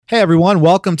Hey everyone,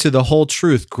 welcome to The Whole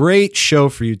Truth. Great show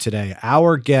for you today.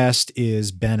 Our guest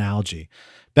is Ben Alge.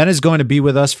 Ben is going to be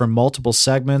with us for multiple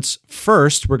segments.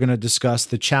 First, we're going to discuss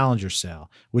the Challenger sale,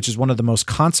 which is one of the most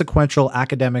consequential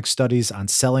academic studies on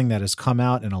selling that has come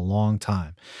out in a long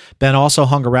time. Ben also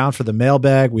hung around for the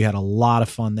mailbag. We had a lot of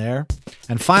fun there.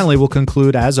 And finally, we'll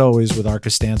conclude, as always, with our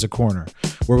Costanza Corner,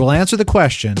 where we'll answer the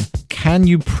question, can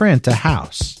you print a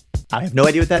house? I have no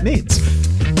idea what that means.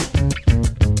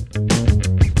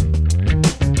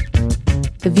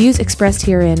 The views expressed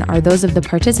herein are those of the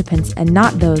participants and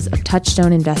not those of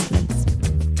Touchstone Investments.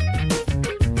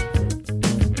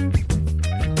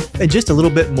 And just a little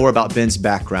bit more about Ben's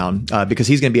background, because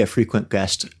he's going to be a frequent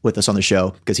guest with us on the show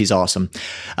because he's awesome.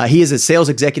 He is a sales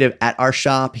executive at our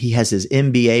shop. He has his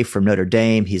MBA from Notre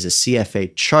Dame. He's a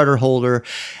CFA charter holder.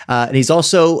 And he's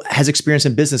also has experience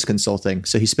in business consulting.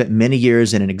 So he spent many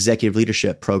years in an executive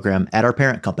leadership program at our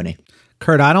parent company.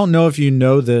 Kurt, I don't know if you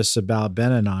know this about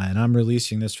Ben and I, and I'm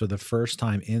releasing this for the first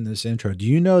time in this intro. Do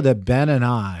you know that Ben and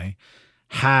I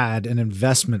had an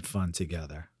investment fund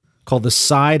together called the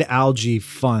Side Alge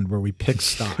Fund where we pick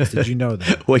stocks? Did you know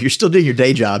that? Well, you're still doing your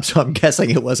day job, so I'm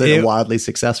guessing it wasn't wildly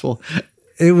successful.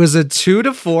 It was a 2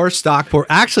 to 4 stock port.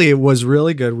 Actually, it was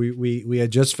really good. We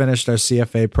had just finished our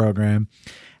CFA program,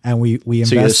 and we invested.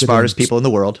 So you're the smartest people in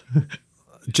the world.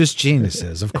 Just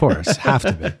geniuses, of course, have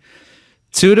to be.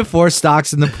 2 to 4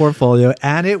 stocks in the portfolio,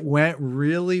 and it went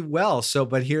really well.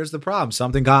 But here's the problem.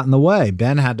 Something got in the way.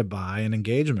 Ben had to buy an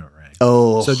engagement ring.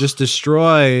 Oh. So just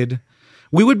destroyed.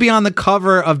 We would be on the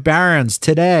cover of Barron's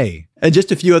today. And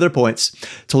just a few other points.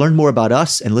 To learn more about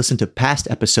us and listen to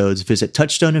past episodes, visit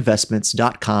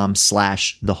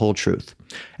touchstoneinvestments.com/thewholetruth.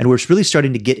 And we're really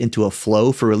starting to get into a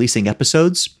flow for releasing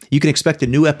episodes. You can expect a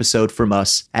new episode from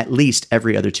us at least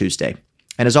every other Tuesday.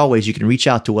 And as always, you can reach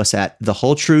out to us at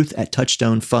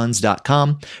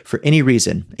thewholetruth@touchstonefunds.com for any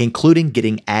reason, including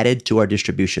getting added to our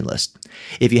distribution list.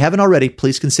 If you haven't already,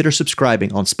 please consider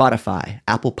subscribing on Spotify,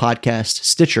 Apple Podcasts,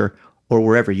 Stitcher, or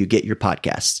wherever you get your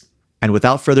podcasts. And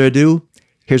without further ado,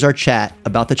 here's our chat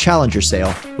about the Challenger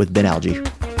sale with Ben Alge.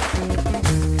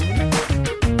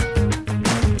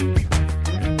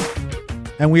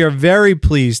 And we are very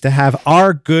pleased to have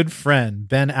our good friend,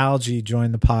 Ben Alge,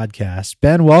 join the podcast.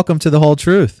 Ben, welcome to The Whole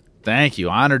Truth. Thank you.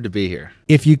 Honored to be here.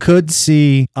 If you could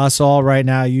see us all right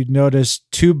now, you'd notice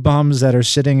 2 bums that are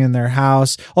sitting in their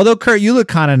house. Although, Kurt, you look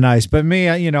kind of nice. But me,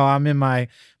 I'm in my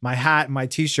hat and my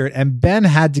T-shirt. And Ben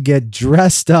had to get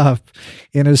dressed up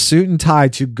in a suit and tie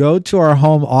to go to our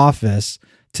home office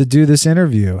to do this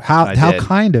interview. How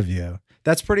kind of you.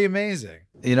 That's pretty amazing.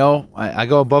 I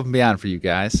go above and beyond for you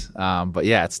guys. But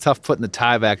yeah, it's tough putting the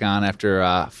tie back on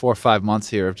after 4 or 5 months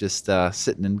here of just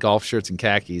sitting in golf shirts and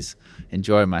khakis,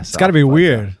 enjoying myself. It's got to be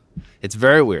weird. It's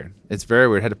very weird. It's very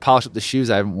weird. I had to polish up the shoes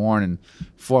I haven't worn in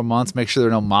 4 months, make sure there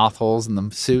are no moth holes in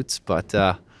the suits. But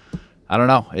I don't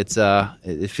know.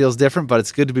 It feels different, but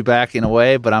it's good to be back in a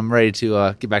way. But I'm ready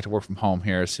to get back to work from home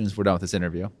here as soon as we're done with this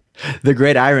interview. The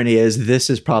great irony is this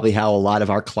is probably how a lot of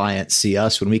our clients see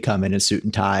us when we come in suit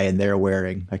and tie and they're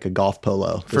wearing like a golf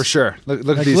polo. For sure. Look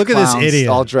at these clowns this idiot.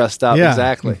 All dressed up. Yeah.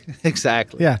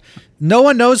 Exactly. Yeah. No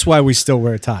one knows why we still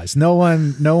wear ties. No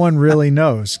one really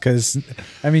knows because,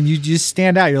 you just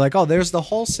stand out. You're like, oh, there's the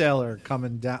wholesaler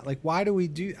coming down. Like, why do we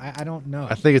do? I don't know.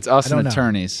 I think it's us and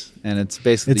attorneys, and it's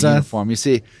basically the uniform. You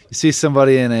see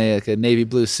somebody in a navy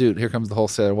blue suit. Here comes the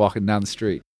wholesaler walking down the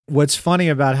street. What's funny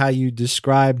about how you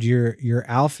described your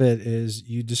outfit is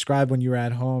you described when you were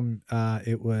at home,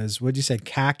 it was, what'd you say,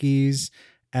 khakis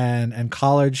and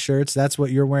collared shirts. That's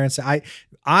what you're wearing. So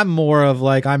I'm more of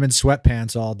like, I'm in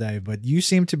sweatpants all day, but you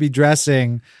seem to be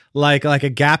dressing like a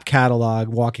Gap catalog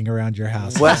walking around your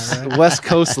house. West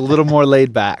Coast, a little more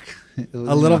laid back. A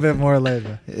little bit more laid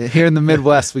back. Here in the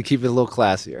Midwest, we keep it a little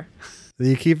classier.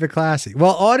 You keep it classy.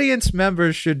 Well, audience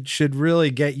members should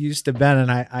really get used to Ben, and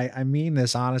I mean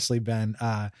this honestly, Ben.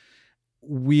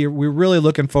 We're really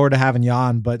looking forward to having you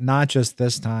on, but not just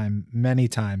this time. Many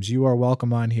times, you are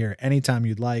welcome on here anytime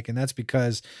you'd like, and that's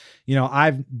because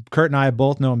Kurt and I have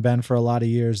both known Ben for a lot of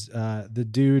years. The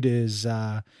dude is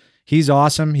he's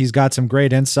awesome. He's got some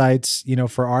great insights.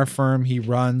 For our firm, he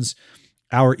runs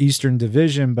our Eastern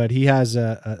division, but he has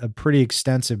a pretty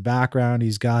extensive background.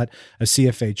 He's got a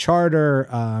CFA charter,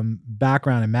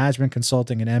 background in management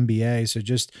consulting and MBA. So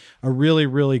just a really,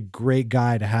 really great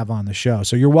guy to have on the show.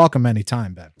 So you're welcome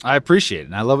anytime, Ben. I appreciate it.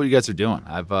 And I love what you guys are doing.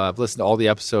 I've listened to all the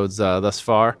episodes thus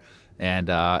far and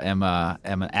am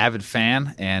an avid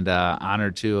fan and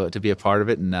honored to be a part of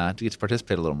it and to get to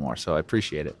participate a little more. So I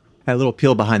appreciate it. A little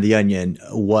peel behind the onion.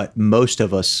 What most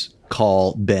of us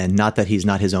call Ben, not that he's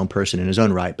not his own person in his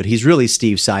own right, but he's really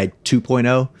Steve's side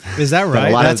 2.0. Is that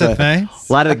right? That's a thing?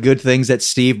 A lot of the good things that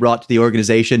Steve brought to the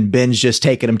organization, Ben's just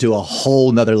taken him to a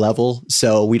whole nother level.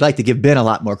 So we'd like to give Ben a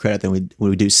lot more credit than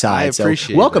we do side. I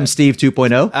appreciate so welcome, that. Steve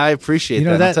 2.0. I appreciate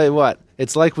that. I'll tell you what,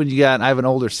 it's like when I have an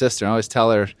older sister. I always tell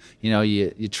her,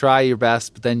 you try your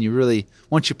best, but then you really,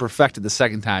 once you perfect it the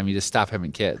second time, you just stop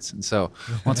having kids. And so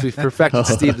once we've perfected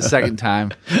Steve the second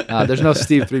time, there's no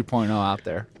Steve 3.0 out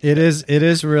there. It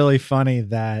is really funny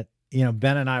that,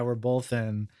 Ben and I were both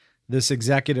in this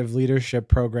executive leadership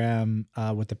program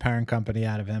with the parent company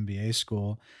out of MBA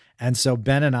school. And so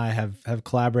Ben and I have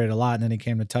collaborated a lot, and then he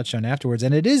came to Touchstone afterwards.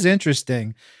 And it is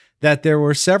interesting that there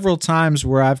were several times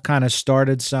where I've kind of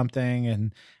started something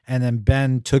and then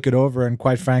Ben took it over and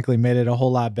quite frankly made it a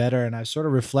whole lot better. And I sort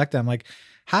of reflect, I'm like,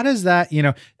 how does that,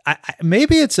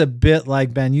 maybe it's a bit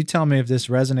like, Ben, you tell me if this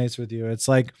resonates with you. It's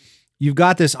like, you've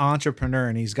got this entrepreneur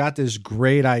and he's got this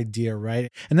great idea,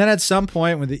 right? And then at some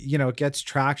point when it gets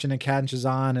traction and catches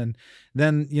on, and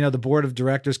then the board of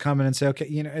directors come in and say, okay,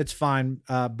 it's fine,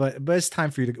 but it's time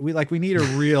for you to. We need a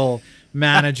real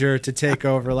manager to take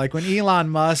over. Like when Elon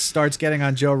Musk starts getting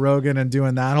on Joe Rogan and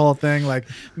doing that whole thing, like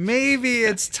maybe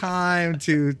it's time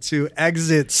to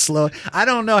exit slow. I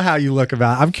don't know how you look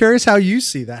about it. I'm curious how you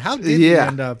see that. How did you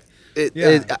end up?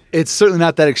 It's certainly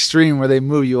not that extreme where they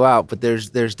move you out, but there's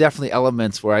definitely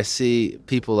elements where I see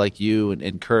people like you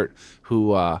and Kurt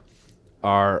who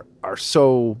are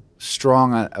so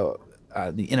strong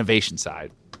on the innovation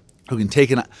side, who can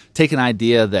take an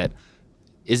idea that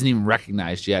isn't even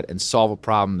recognized yet and solve a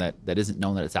problem that isn't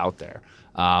known that it's out there.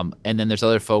 And then there's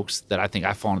other folks that I think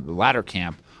I fall into the latter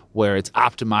camp, where it's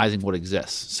optimizing what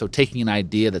exists. So taking an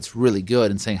idea that's really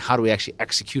good and saying, how do we actually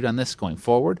execute on this going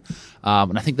forward?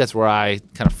 And I think that's where I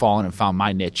kind of fall in and found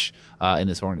my niche in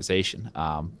this organization.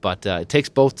 But it takes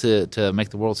both to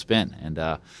make the world spin. And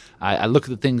I look at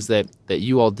the things that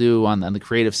you all do on the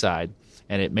creative side,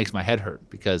 and it makes my head hurt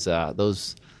because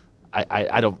those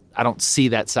I don't see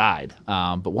that side.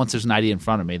 But once there's an idea in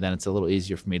front of me, then it's a little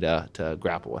easier for me to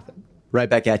grapple with it. Right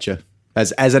back at you.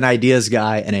 As an ideas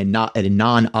guy and a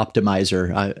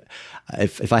non-optimizer,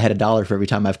 if I had $1 for every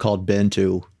time I've called Ben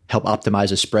to help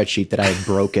optimize a spreadsheet that I had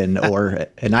broken or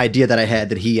an idea that I had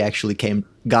that he actually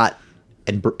got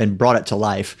and brought it to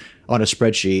life on a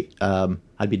spreadsheet,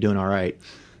 I'd be doing all right.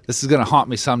 This is going to haunt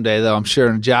me someday, though. I'm sure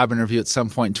in a job interview at some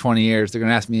point in 20 years, they're going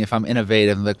to ask me if I'm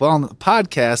innovative. I'm like, well, on the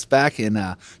podcast back in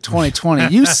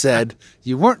 2020, you said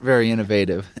you weren't very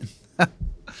innovative.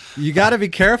 You got to be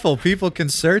careful. People can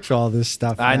search all this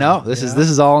stuff now. I know. This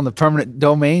is all in the permanent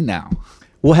domain now.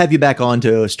 We'll have you back on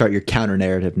to start your counter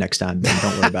narrative next time, Ben.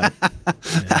 Don't worry about it.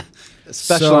 Yeah.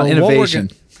 Special on innovation.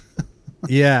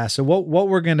 So what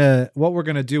we're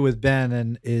gonna do with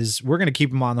Ben is we're gonna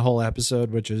keep him on the whole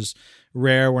episode, which is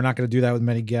rare. We're not gonna do that with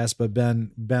many guests, but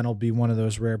Ben will be one of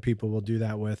those rare people we'll do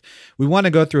that with. We want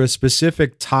to go through a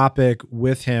specific topic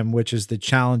with him, which is the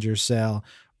Challenger sale.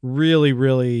 Really,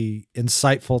 really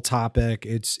insightful topic.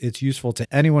 It's useful to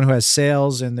anyone who has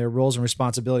sales and their roles and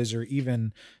responsibilities, or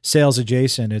even sales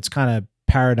adjacent. It's kind of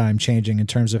paradigm changing in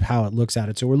terms of how it looks at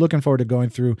it. So we're looking forward to going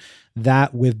through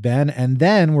that with Ben. And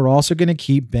then we're also going to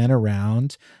keep Ben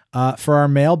around for our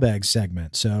mailbag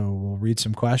segment. So we'll read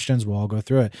some questions. We'll all go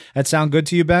through it. That sound good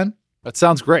to you, Ben? That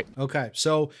sounds great. Okay.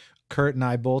 So Kurt and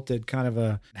I both did kind of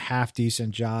a half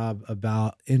decent job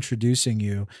about introducing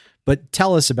you, but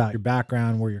tell us about your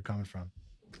background, where you're coming from.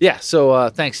 Yeah. So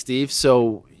thanks, Steve.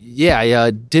 So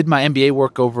I did my MBA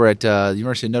work over at the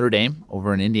University of Notre Dame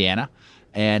over in Indiana.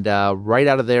 And right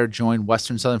out of there, joined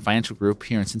Western Southern Financial Group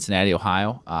here in Cincinnati,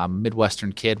 Ohio. I'm a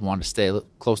Midwestern kid, wanted to stay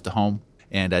close to home,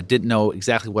 and didn't know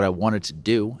exactly what I wanted to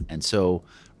do. And so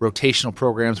rotational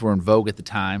programs were in vogue at the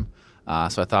time.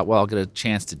 So I thought, well, I'll get a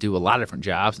chance to do a lot of different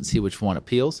jobs and see which one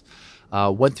appeals.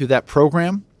 Went through that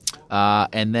program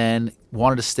and then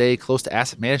wanted to stay close to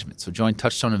asset management. So joined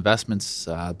Touchstone Investments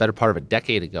better part of a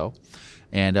decade ago.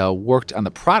 And worked on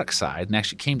the product side and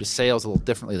actually came to sales a little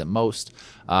differently than most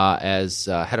as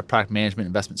head of product management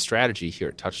investment strategy here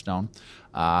at Touchstone.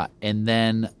 And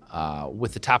then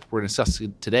with the topic we're going to discuss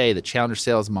today, the Challenger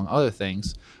sales, among other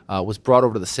things, was brought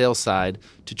over to the sales side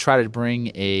to try to bring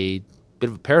a bit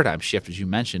of a paradigm shift, as you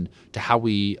mentioned, to how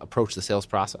we approach the sales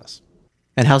process.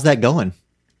 And how's that going?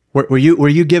 Were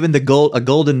you given a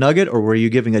golden nugget, or were you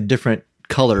giving a different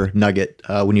color nugget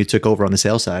when you took over on the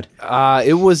sales side?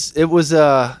 It was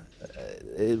the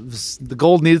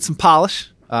gold needed some polish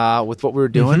with what we were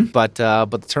doing, but the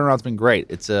turnaround's been great.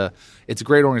 It's a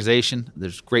great organization.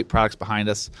 There's great products behind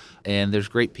us, and there's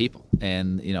great people.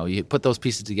 And you put those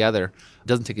pieces together. It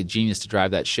doesn't take a genius to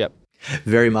drive that ship.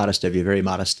 Very modest of you, very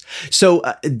modest. So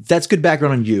that's good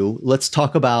background on you. Let's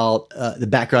talk about the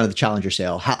background of the Challenger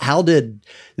sale. How did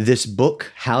this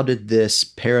book, how did this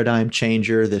paradigm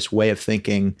changer, this way of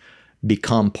thinking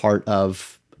become part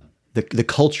of the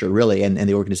culture really and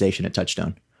the organization at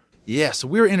Touchstone? Yeah, so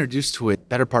we were introduced to it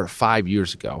better part of 5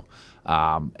 years ago.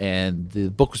 And the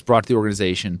book was brought to the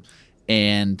organization.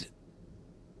 And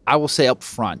I will say up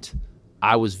front,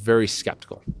 I was very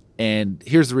skeptical. And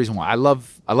here's the reason why. I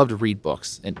love to read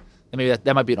books, and maybe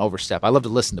that might be an overstep. I love to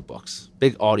listen to books.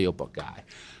 Big audiobook guy.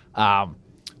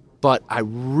 But I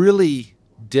really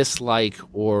dislike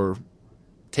or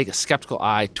take a skeptical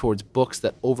eye towards books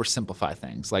that oversimplify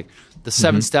things, like the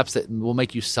 7 steps that will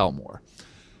make you sell more.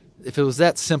 If it was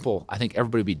that simple, I think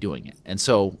everybody would be doing it. And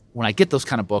so when I get those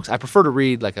kind of books, I prefer to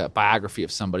read like a biography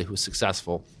of somebody who's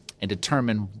successful and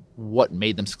determine what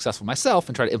made them successful myself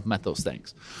and try to implement those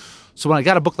things. So when I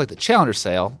got a book like the Challenger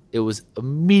sale, it was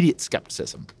immediate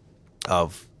skepticism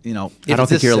of, I don't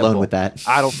think you're alone with that.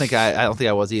 I don't think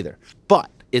I was either.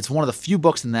 But it's one of the few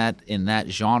books in that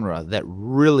genre that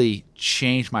really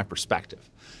changed my perspective.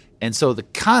 And so the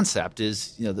concept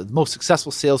is, the most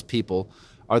successful salespeople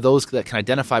are those that can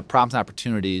identify problems and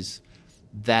opportunities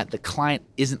that the client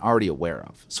isn't already aware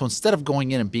of. So instead of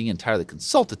going in and being entirely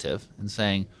consultative and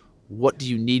saying, what do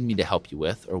you need me to help you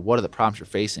with, or what are the problems you're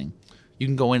facing, you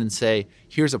can go in and say,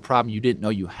 here's a problem you didn't know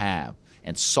you have,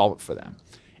 and solve it for them.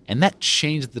 And that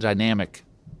changed the dynamic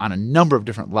on a number of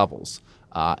different levels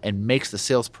and makes the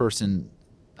salesperson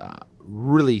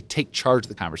really take charge of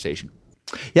the conversation.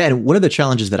 Yeah, and one of the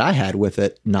challenges that I had with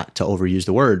it, not to overuse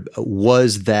the word,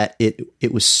 was that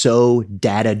it was so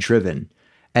data-driven.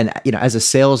 And as a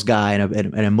sales guy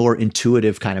and a more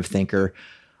intuitive kind of thinker,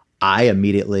 I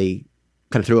immediately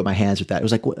kind of threw up my hands with that. It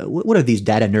was like, what are these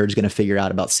data nerds going to figure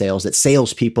out about sales that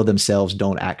salespeople themselves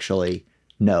don't actually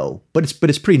know? But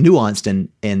it's pretty nuanced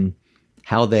in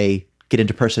how they get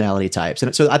into personality types.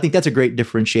 And so I think that's a great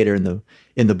differentiator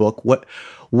in the book.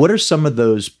 What are some of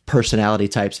those personality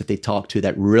types that they talk to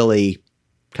that really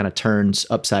kind of turns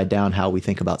upside down how we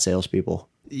think about salespeople?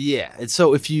 Yeah. And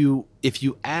so if you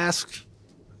ask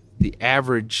the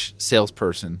average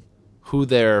salesperson who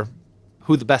the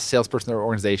best salesperson in their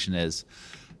organization is,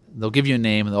 they'll give you a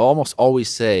name and they'll almost always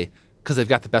say, because they've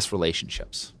got the best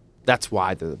relationships. That's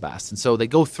why they're the best. And so they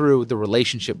go through the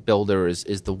relationship builder is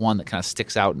the one that kind of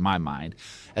sticks out in my mind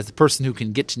as the person who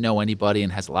can get to know anybody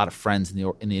and has a lot of friends in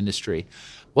the industry.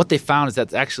 What they found is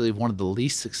that's actually one of the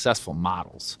least successful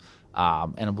models.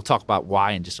 And we'll talk about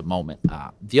why in just a moment.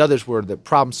 The others were the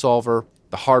problem solver,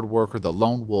 the hard worker, the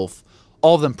lone wolf,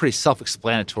 all of them pretty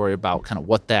self-explanatory about kind of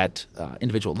what that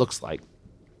individual looks like.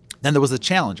 Then there was the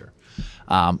challenger.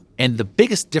 And the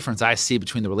biggest difference I see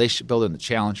between the relationship builder and the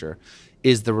challenger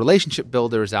is the relationship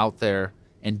builder is out there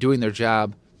and doing their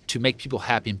job to make people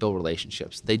happy and build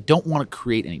relationships. They don't want to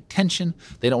create any tension.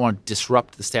 They don't want to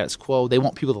disrupt the status quo. They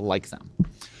want people to like them.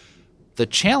 The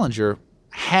challenger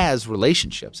has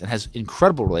relationships and has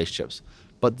incredible relationships,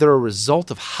 but they're a result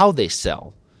of how they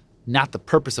sell, not the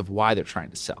purpose of why they're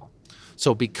trying to sell.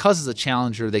 So because as a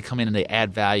challenger, they come in and they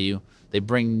add value, they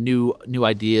bring new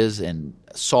ideas and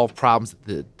solve problems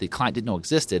that the client didn't know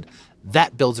existed.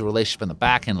 That builds a relationship in the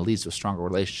back end and leads to a stronger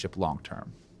relationship long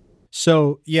term.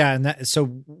 So yeah,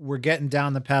 so we're getting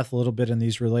down the path a little bit in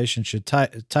these relationship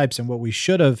types, and what we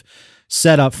should have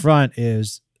said up front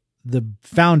is the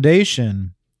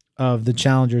foundation of the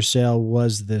Challenger sale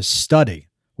was this study,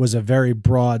 was a very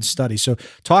broad study. So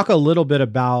talk a little bit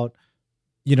about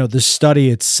the study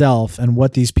itself and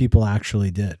what these people actually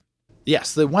did.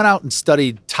 Yes, they went out and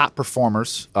studied top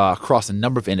performers across a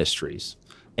number of industries.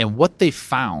 And what they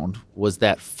found was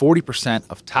that 40%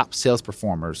 of top sales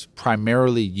performers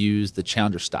primarily use the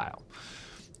challenger style.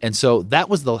 And so that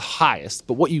was the highest.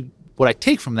 But what I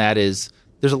take from that is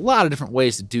there's a lot of different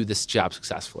ways to do this job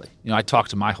successfully. I talk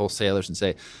to my wholesalers and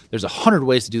say, there's 100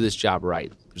 ways to do this job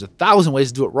right. There's 1,000 ways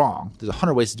to do it wrong. There's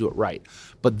 100 ways to do it right.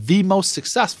 But the most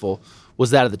successful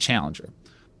was that of the challenger.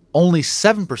 Only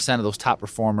 7% of those top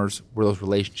performers were those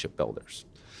relationship builders.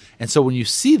 And so when you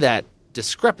see that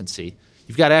discrepancy,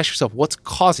 you've got to ask yourself what's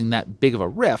causing that big of a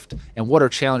rift and what are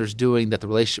challengers doing that the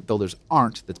relationship builders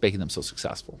aren't that's making them so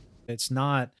successful. It's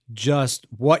not just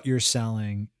what you're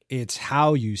selling, it's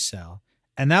how you sell.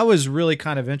 And that was really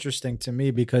kind of interesting to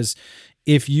me because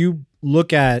if you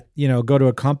look at, go to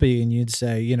a company and you'd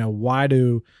say, why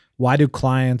do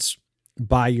clients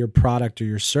buy your product or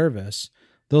your service?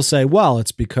 They'll say, well,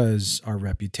 it's because our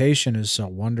reputation is so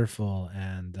wonderful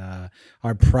and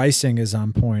our pricing is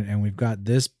on point and we've got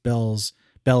this bell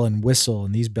and whistle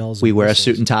and these bells. We wear a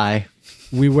suit and tie.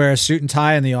 We wear a suit and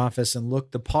tie in the office and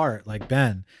look the part like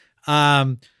Ben.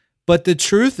 But But the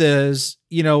truth is,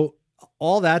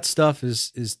 all that stuff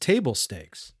is table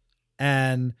stakes,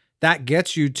 and that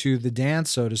gets you to the dance,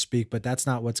 so to speak, but that's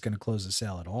not what's going to close the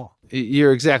sale at all.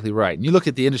 You're exactly right. And you look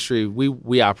at the industry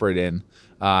we operate in,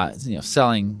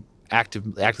 selling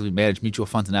actively managed mutual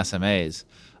funds and SMAs,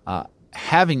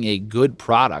 having a good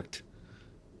product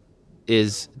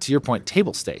is, to your point,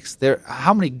 table stakes.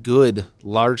 How many good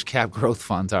large cap growth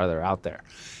funds are there out there?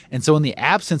 And so in the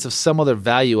absence of some other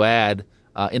value add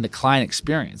in the client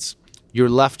experience, you're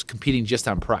left competing just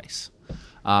on price.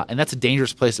 And that's a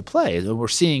dangerous place to play. And we're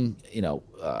seeing,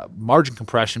 margin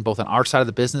compression both on our side of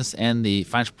the business and the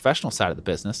financial professional side of the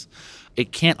business.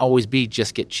 It can't always be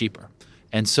just get cheaper.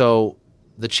 And so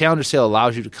the Challenger sale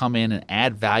allows you to come in and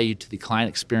add value to the client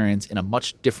experience in a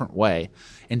much different way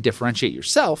and differentiate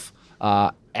yourself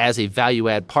as a value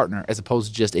add partner as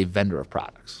opposed to just a vendor of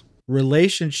products.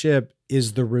 Relationship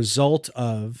is the result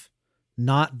of,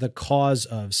 not the cause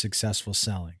of, successful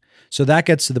selling. So that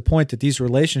gets to the point that these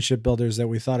relationship builders that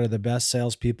we thought are the best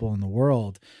salespeople in the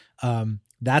world,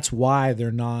 that's why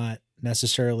they're not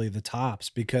necessarily the tops,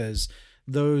 because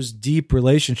those deep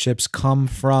relationships come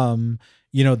from,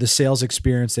 the sales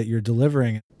experience that you're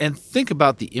delivering. And think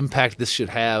about the impact this should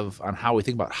have on how we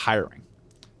think about hiring.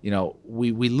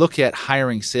 We look at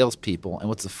hiring salespeople, and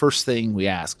what's the first thing we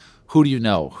ask? Who do you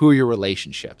know? Who are your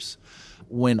relationships?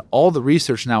 When all the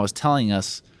research now is telling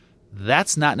us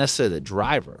that's not necessarily the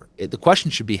driver. The question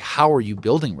should be, how are you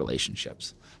building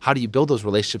relationships? How do you build those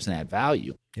relationships and add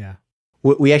value? Yeah.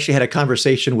 We actually had a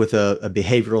conversation with a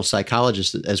behavioral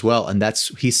psychologist as well, and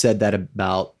he said that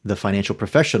about the financial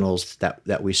professionals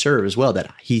that we serve as well,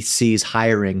 that he sees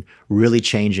hiring really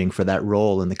changing for that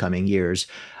role in the coming years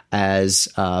as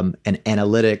an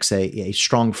analytics, a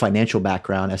strong financial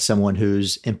background, as someone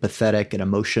who's empathetic, an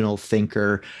emotional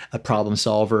thinker, a problem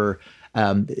solver,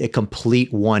 a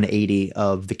complete 180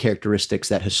 of the characteristics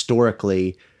that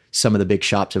historically some of the big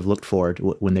shops have looked for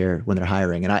when they're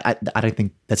hiring. And I don't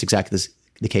think that's exactly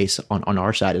the case on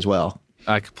our side as well.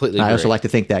 I completely agree. I also like to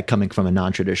think that coming from a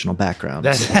non-traditional background.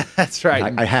 That's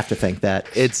right. I have to think that.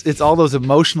 It's all those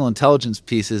emotional intelligence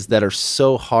pieces that are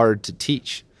so hard to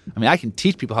teach. I mean, I can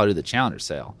teach people how to do the Challenger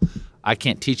sale. I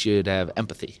can't teach you to have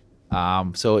empathy.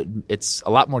 So it's a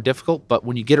lot more difficult, but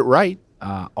when you get it right,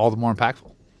 all the more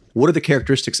impactful. What are the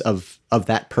characteristics of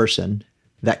that person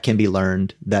that can be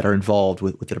learned that are involved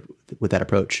with that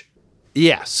approach?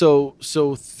 Yeah, so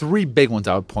three big ones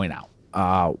I would point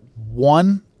out.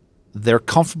 One, they're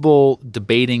comfortable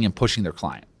debating and pushing their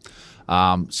client.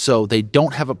 So they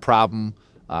don't have a problem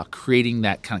creating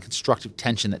that kind of constructive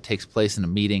tension that takes place in a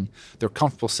meeting. They're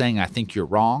comfortable saying, I think you're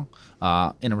wrong,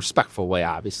 in a respectful way,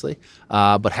 obviously,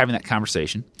 but having that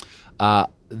conversation.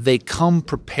 They come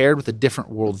prepared with a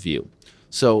different worldview.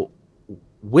 So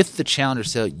with the Challenger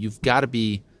sale, you've got to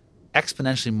be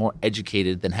exponentially more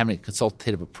educated than having a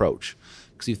consultative approach.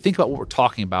 Because you think about what we're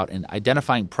talking about and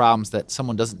identifying problems that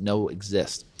someone doesn't know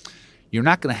exist. You're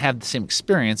not going to have the same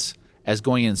experience as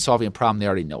going in and solving a problem they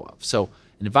already know of. So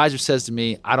an advisor says to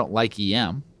me, I don't like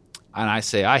EM, and I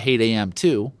say, I hate AM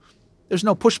too, there's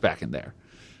no pushback in there.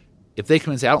 If they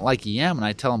come and say, I don't like EM, and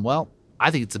I tell them, well, I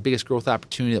think it's the biggest growth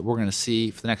opportunity that we're going to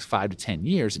see for the next 5 to 10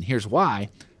 years, and here's why,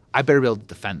 I better be able to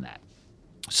defend that.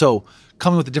 So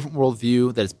coming with a different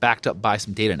worldview that is backed up by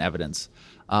some data and evidence.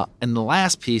 And the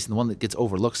last piece, and the one that gets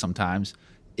overlooked sometimes,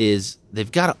 is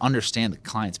they've got to understand the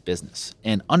client's business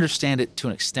and understand it to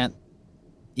an extent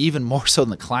even more so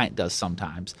than the client does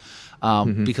sometimes.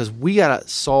 Because we got to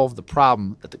solve the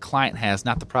problem that the client has,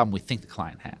 not the problem we think the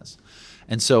client has.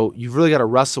 And so you've really got to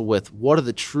wrestle with what are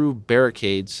the true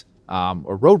barricades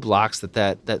or roadblocks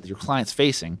that your client's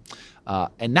facing,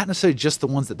 and not necessarily just the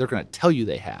ones that they're going to tell you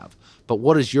they have, but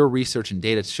what is your research and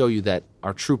data to show you that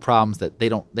are true problems that they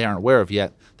aren't aware of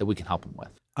yet that we can help them with.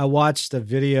 I watched a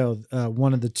video,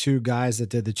 one of the two guys that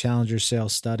did the Challenger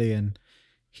sales study, and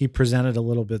he presented a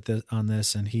little bit on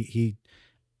this, and he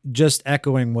just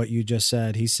echoing what you just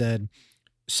said. He said,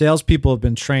 salespeople have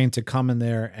been trained to come in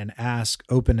there and ask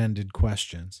open-ended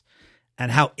questions,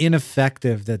 and how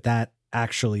ineffective that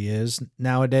actually is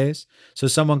nowadays. So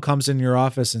someone comes in your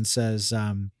office and says,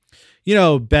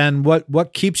 Ben,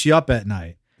 what keeps you up at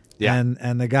night? Yeah.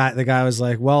 And the guy was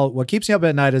like, well, what keeps me up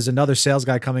at night is another sales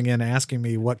guy coming in asking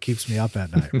me what keeps me up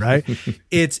at night, right?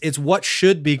 It's what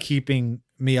should be keeping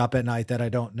me up at night that I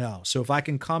don't know. So if I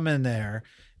can come in there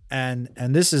and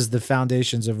this is the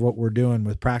foundations of what we're doing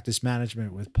with practice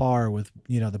management, with PAR, with,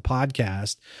 the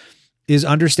podcast, is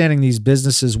understanding these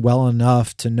businesses well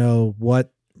enough to know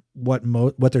what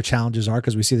their challenges are,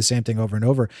 because we see the same thing over and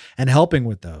over, and helping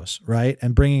with those, right?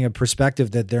 And bringing a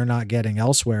perspective that they're not getting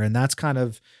elsewhere. And that's kind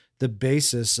of the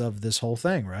basis of this whole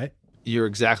thing, right? You're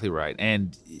exactly right.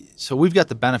 And so we've got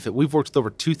the benefit. We've worked with over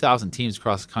 2,000 teams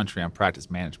across the country on practice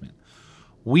management.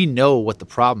 We know what the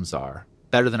problems are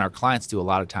better than our clients do a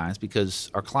lot of times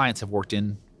because our clients have worked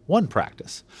in one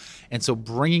practice. And so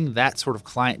bringing that sort of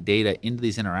client data into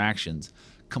these interactions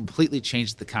completely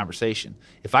changes the conversation.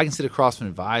 If I can sit across from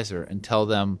an advisor and tell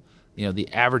them,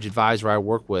 the average advisor I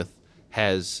work with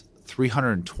has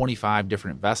 325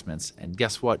 different investments, and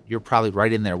guess what? You're probably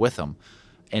right in there with them,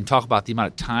 and talk about the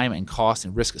amount of time and cost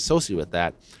and risk associated with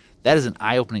that, that is an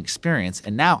eye-opening experience.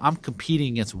 And now I'm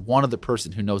competing against one other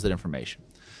person who knows that information.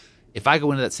 If I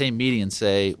go into that same meeting and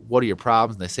say, what are your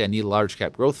problems? And they say, I need a large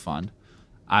cap growth fund.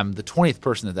 I'm the 20th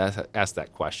person that asked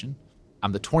that question.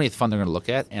 I'm the 20th fund they're going to look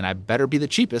at, and I better be the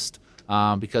cheapest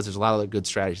because there's a lot of other good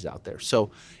strategies out there.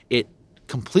 So it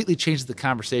completely changes the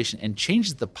conversation and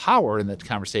changes the power in that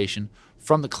conversation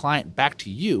from the client back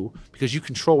to you, because you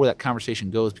control where that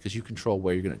conversation goes, because you control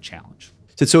where you're going to challenge.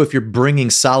 So if you're bringing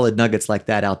solid nuggets like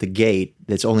that out the gate,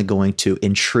 that's only going to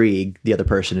intrigue the other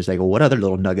person who's like, well, what other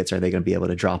little nuggets are they going to be able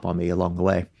to drop on me along the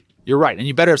way? You're right. And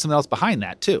you better have something else behind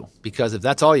that too, because if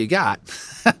that's all you got,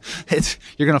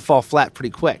 you're going to fall flat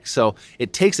pretty quick. So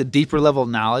it takes a deeper level of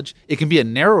knowledge. It can be a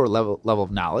narrower level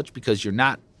of knowledge because you're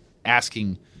not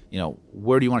asking,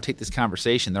 where do you want to take this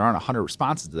conversation? There aren't 100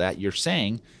 responses to that. You're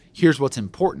saying, here's what's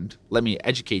important. Let me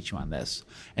educate you on this.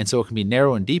 And so it can be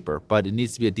narrow and deeper, but it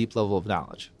needs to be a deep level of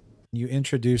knowledge. You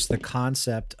introduced the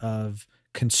concept of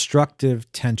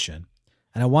constructive tension.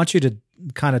 And I want you to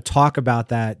kind of talk about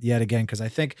that yet again, because I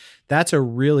think that's a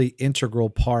really integral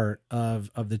part of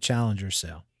the Challenger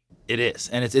sale. It is.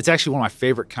 And it's actually one of my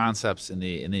favorite concepts in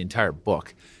the entire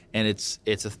book. And it's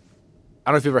I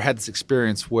don't know if you've ever had this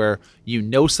experience where you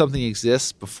know something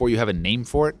exists before you have a name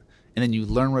for it. And then you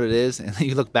learn what it is, and then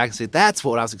you look back and say, that's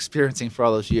what I was experiencing for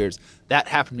all those years. That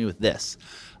happened to me with this.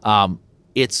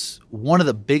 It's one of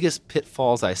the biggest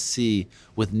pitfalls I see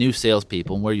with new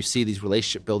salespeople, and where you see these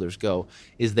relationship builders go,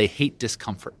 is they hate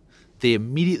discomfort. They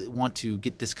immediately want to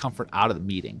get discomfort out of the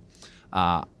meeting.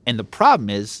 And the problem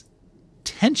is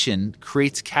tension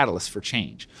creates catalyst for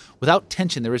change. Without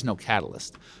tension, there is no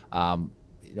catalyst.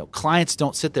 Clients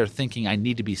don't sit there thinking, I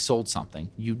need to be sold something.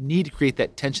 You need to create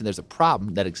that tension. There's a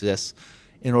problem that exists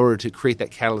in order to create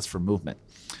that catalyst for movement.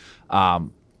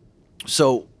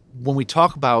 So when we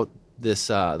talk about this,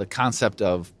 the concept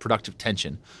of productive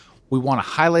tension, we want to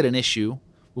highlight an issue.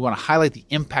 We want to highlight the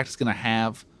impact it's going to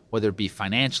have, whether it be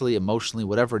financially, emotionally,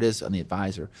 whatever it is on the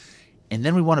advisor. And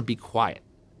then we want to be quiet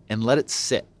and let it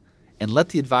sit and let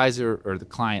the advisor or the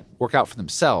client work out for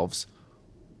themselves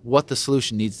what the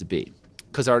solution needs to be.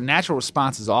 Because our natural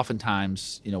response is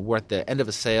oftentimes, we're at the end of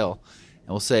a sale and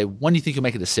we'll say, when do you think you'll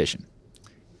make a decision?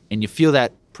 And you feel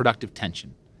that productive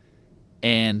tension.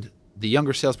 And the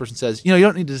younger salesperson says, you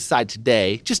don't need to decide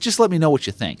today. Just let me know what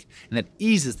you think. And that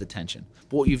eases the tension.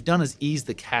 But what you've done is ease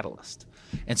the catalyst.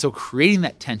 And so creating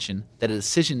that tension, that a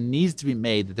decision needs to be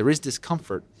made, that there is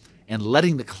discomfort, and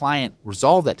letting the client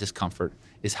resolve that discomfort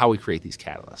is how we create these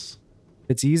catalysts.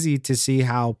 It's easy to see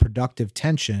how productive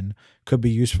tension could be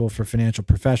useful for financial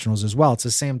professionals as well. It's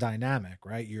the same dynamic,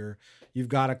 right? You've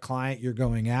got a client you're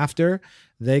going after.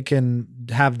 They can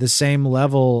have the same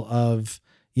level of,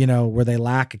 where they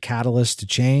lack a catalyst to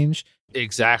change.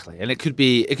 Exactly. And it could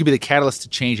be the catalyst to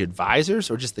change advisors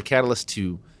or just the catalyst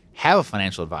to have a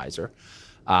financial advisor.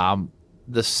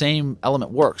 The same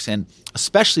element works. And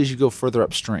especially as you go further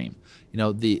upstream,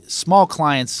 the small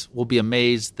clients will be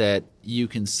amazed that you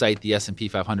can cite the S&P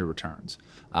 500 returns.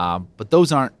 But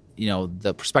those aren't,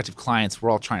 the prospective clients we're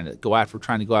all trying to go after. We're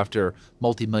trying to go after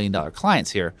multi-million-dollar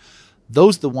clients here.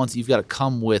 Those are the ones that you've got to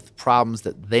come with problems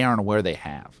that they aren't aware they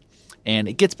have. And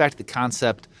it gets back to the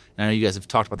concept, and I know you guys have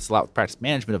talked about this a lot with practice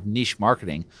management, of niche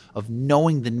marketing, of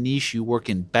knowing the niche you work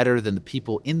in better than the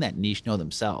people in that niche know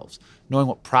themselves, knowing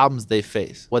what problems they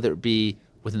face, whether it be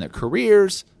within their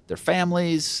careers, their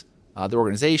families, their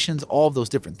organizations, all of those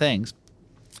different things.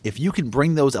 If you can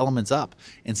bring those elements up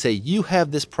and say, you have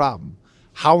this problem,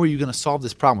 how are you going to solve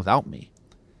this problem without me?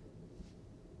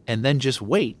 And then just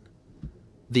wait.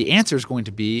 The answer is going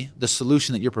to be the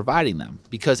solution that you're providing them,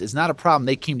 because it's not a problem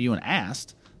they came to you and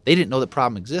asked. They didn't know the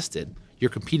problem existed. You're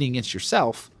competing against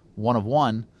yourself, one of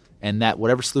one, and that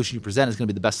whatever solution you present is going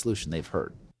to be the best solution they've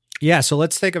heard. Yeah, so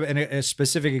let's think of a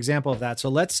specific example of that. So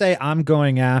let's say I'm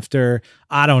going after,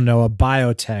 I don't know, a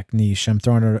biotech niche. I'm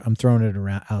throwing it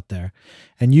around out there,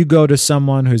 and you go to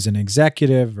someone who's an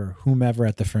executive or whomever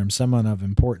at the firm, someone of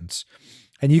importance,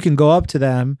 and you can go up to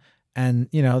them, and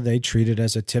they treat it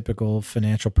as a typical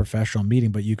financial professional meeting.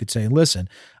 But you could say, listen,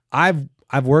 I've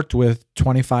worked with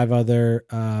 25 other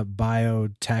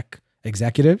biotech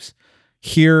executives.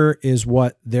 here is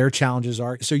what their challenges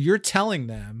are. So you're telling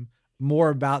them more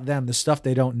about them, the stuff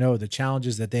they don't know, the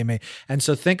challenges that they may. And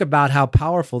so think about how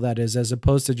powerful that is, as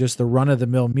opposed to just the run of the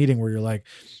mill meeting where you're like,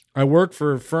 I work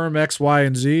for firm X, Y,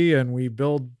 and Z, and we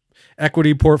build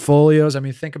equity portfolios. I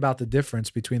mean, think about the difference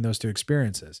between those two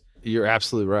experiences. You're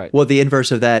absolutely right. Well, the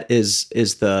inverse of that is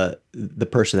the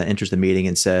person that enters the meeting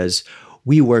and says,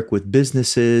 we work with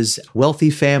businesses, wealthy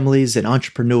families, and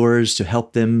entrepreneurs to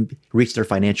help them reach their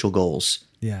financial goals.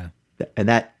 Yeah. And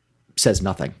that says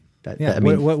nothing. I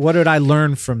mean, what did I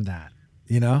learn from that?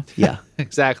 You know? Yeah,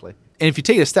 exactly. And if you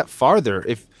take it a step farther,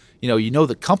 if you know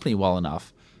the company well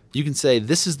enough, you can say,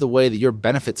 this is the way that your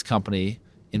benefits company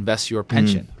invests your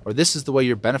pension, or this is the way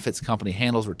your benefits company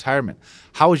handles retirement.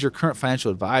 How is your current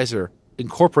financial advisor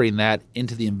incorporating that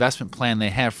into the investment plan they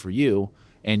have for you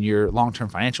and your long-term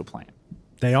financial plan?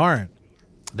 They aren't.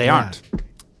 They aren't.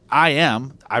 I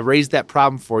am. I raised that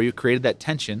problem for you, created that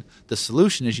tension. The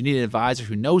solution is you need an advisor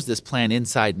who knows this plan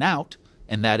inside and out,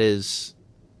 and that is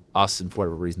us, and for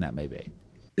whatever reason that may be.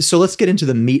 So let's get into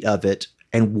the meat of it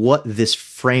and what this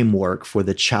framework for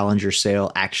the Challenger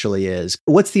sale actually is.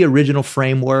 What's the original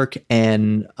framework,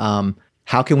 and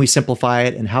how can we simplify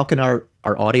it, and how can our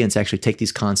audience actually take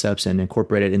these concepts and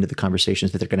incorporate it into the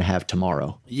conversations that they're going to have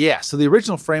tomorrow? Yeah, so the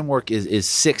original framework is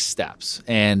 6 steps.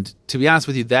 And to be honest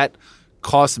with you, that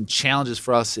caused some challenges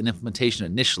for us in implementation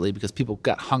initially because people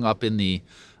got hung up in the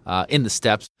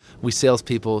steps. We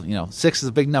salespeople, 6 is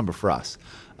a big number for us.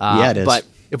 Yeah, it is. But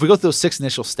if we go through those 6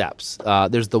 initial steps,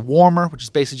 there's the warmer, which is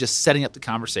basically just setting up the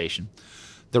conversation.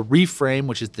 The reframe,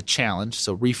 which is the challenge,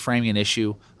 so reframing an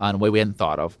issue in a way we hadn't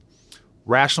thought of.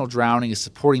 Rational drowning is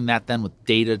supporting that then with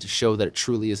data to show that it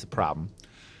truly is the problem.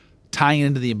 Tying it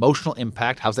into the emotional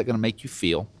impact, how's that going to make you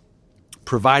feel?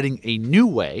 Providing a new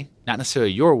way, not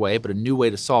necessarily your way, but a new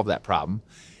way to solve that problem.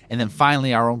 And then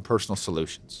finally, our own personal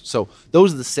solutions. So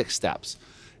those are the 6 steps.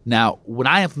 Now, when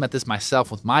I implement this myself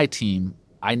with my team,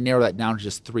 I narrow that down to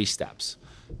just 3 steps.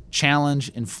 Challenge,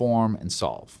 inform, and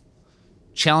solve.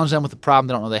 Challenge them with the problem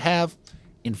they don't know they have.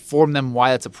 Inform them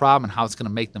why it's a problem and how it's going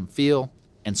to make them feel.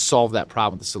 And solve that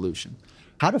problem with the solution.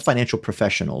 How do financial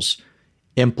professionals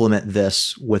implement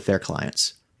this with their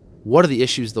clients? What are the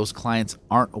issues those clients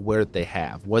aren't aware that they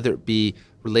have, whether it be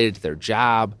related to their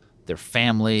job, their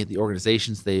family, the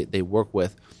organizations they work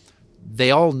with? They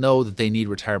all know that they need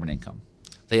retirement income.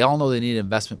 They all know they need an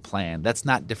investment plan. That's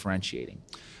not differentiating.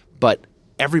 But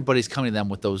everybody's coming to them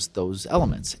with those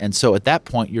elements. And so at that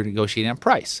point, you're negotiating on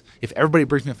price. If everybody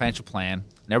brings me a financial plan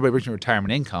and everybody brings me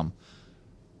retirement income,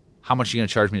 how much are you going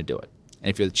to charge me to do it?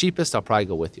 And if you're the cheapest, I'll probably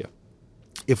go with you.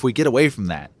 If we get away from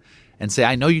that and say,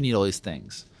 I know you need all these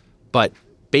things, but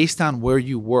based on where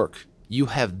you work, you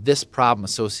have this problem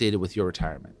associated with your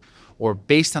retirement. Or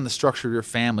based on the structure of your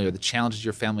family or the challenges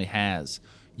your family has,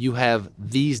 you have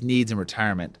these needs in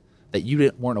retirement that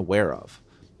you weren't aware of.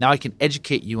 Now I can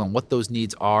educate you on what those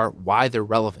needs are, why they're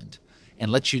relevant,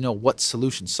 and let you know what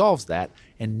solution solves that,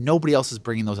 and nobody else is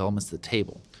bringing those elements to the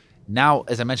table. Now,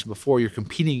 as I mentioned before, you're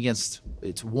competing against,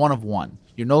 it's one of one.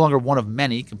 You're no longer one of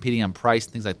many competing on price,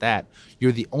 things like that.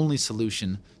 You're the only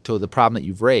solution to the problem that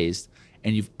you've raised,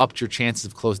 and you've upped your chances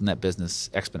of closing that business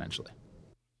exponentially.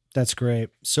 That's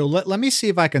great. So let me see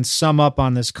if I can sum up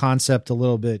on this concept a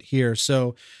little bit here.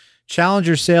 So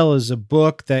Challenger Sale is a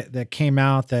book that came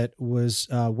out that was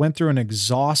went through an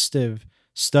exhaustive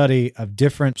study of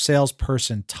different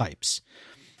salesperson types.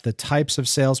 The types of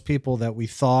salespeople that we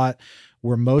thought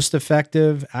were most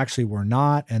effective actually were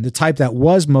not. And the type that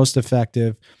was most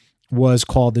effective was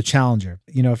called the Challenger.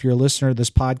 If you're a listener to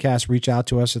this podcast, reach out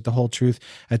to us at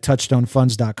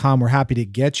thewholetruth@touchstonefunds.com. We're happy to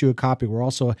get you a copy. We're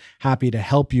also happy to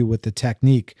help you with the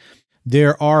technique.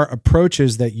 There are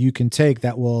approaches that you can take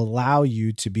that will allow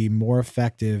you to be more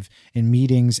effective in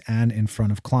meetings and in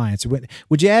front of clients.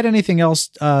 Would you add anything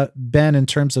else, Ben, in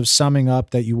terms of summing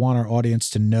up that you want our audience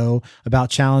to know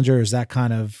about Challenger? Or is that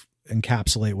kind of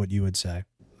encapsulate what you would say?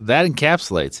 That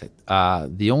encapsulates it.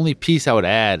 The only piece I would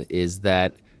add is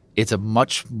that it's a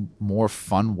much more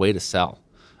fun way to sell.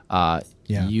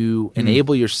 You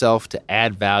enable yourself to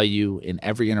add value in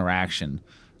every interaction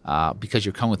because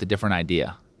you're coming with a different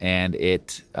idea. And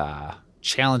it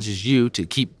challenges you to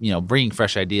keep, bringing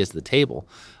fresh ideas to the table.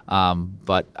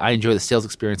 But I enjoy the sales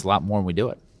experience a lot more when we do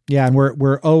it. Yeah, and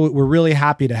we're really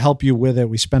happy to help you with it.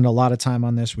 We spend a lot of time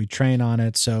on this. We train on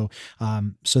it. So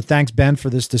thanks, Ben,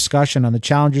 for this discussion on the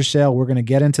Challenger Sale. We're going to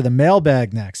get into the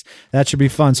mailbag next. That should be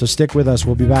fun. So stick with us.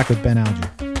 We'll be back with Ben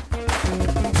Alge.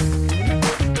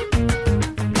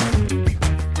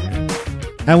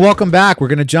 And welcome back. We're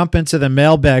going to jump into the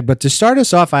mailbag. But to start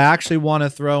us off, I actually want to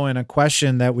throw in a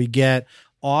question that we get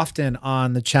often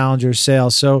on the challenger sale.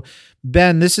 So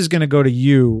Ben, this is going to go to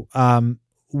you.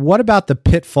 What about the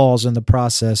pitfalls in the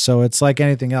process? So it's like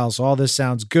anything else. All this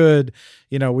sounds good.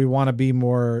 We want to be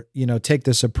more, take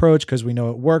this approach because we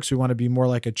know it works. We want to be more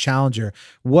like a challenger.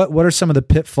 What are some of the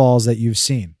pitfalls that you've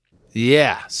seen?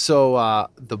 Yeah. So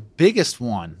the biggest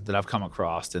one that I've come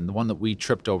across, and the one that we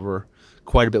tripped over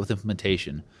quite a bit with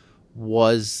implementation,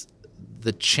 was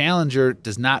the challenger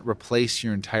does not replace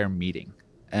your entire meeting.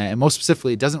 And most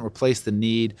specifically, it doesn't replace the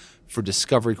need for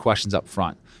discovery questions up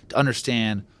front to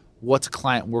understand what's a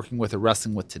client working with or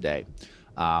wrestling with today.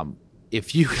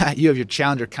 If you have your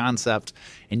challenger concept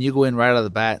and you go in right out of the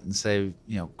bat and say,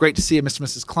 great to see you, Mr. and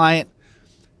Mrs. Client.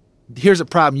 Here's a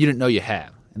problem you didn't know you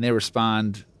have. And they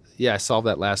respond, yeah, I solved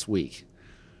that last week.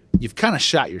 You've kind of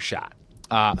shot your shot.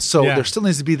 There still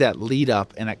needs to be that lead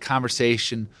up and that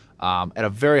conversation at a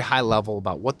very high level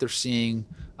about what they're seeing,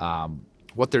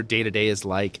 what their day-to-day is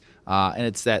like. And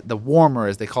it's that the warmer,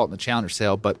 as they call it in the challenger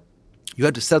sale, but you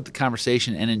have to set up the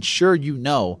conversation and ensure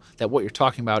that what you're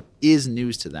talking about is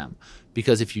news to them.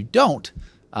 Because if you don't,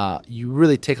 you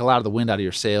really take a lot of the wind out of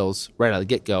your sales right out of the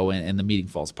get-go, and the meeting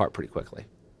falls apart pretty quickly.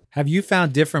 Have you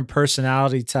found different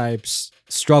personality types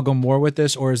struggle more with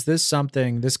this, or is this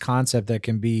concept that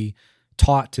can be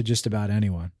taught to just about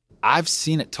anyone? I've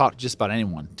seen it taught to just about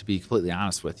anyone, to be completely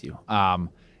honest with you.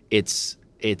 It's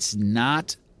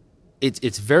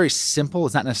very simple.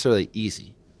 It's not necessarily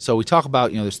easy. So we talk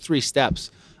about, there's 3 steps.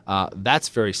 That's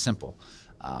very simple.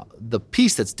 The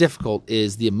piece that's difficult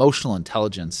is the emotional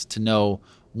intelligence to know,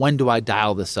 when do I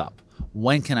dial this up?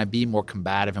 When can I be more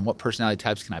combative, and what personality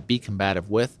types can I be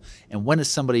combative with? And when is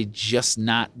somebody just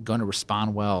not going to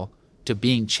respond well to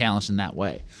being challenged in that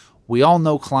way? We all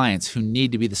know clients who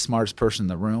need to be the smartest person in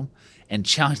the room, and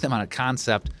challenge them on a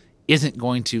concept isn't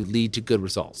going to lead to good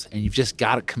results. And you've just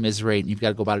got to commiserate, and you've got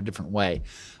to go about it a different way.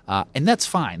 And that's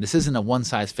fine. This isn't a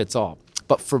one-size-fits-all.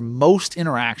 But for most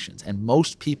interactions and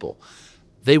most people,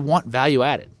 they want value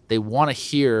added. They want to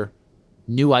hear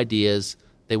new ideas.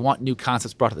 They want new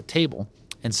concepts brought to the table.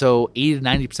 And so 80 to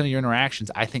 90% of your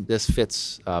interactions, I think this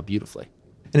fits beautifully.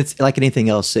 And it's like anything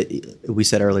else we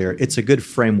said earlier, it's a good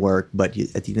framework, but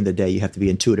at the end of the day, you have to be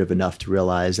intuitive enough to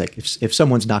realize that if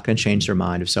someone's not going to change their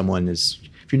mind, if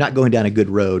you're not going down a good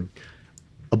road,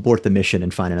 abort the mission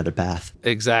and find another path.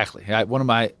 Exactly. One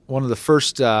of the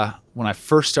first, when I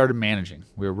first started managing,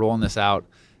 we were rolling this out,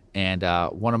 and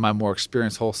one of my more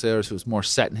experienced wholesalers who was more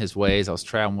set in his ways, I was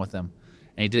traveling with him,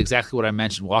 and he did exactly what I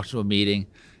mentioned, walked into a meeting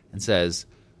and says,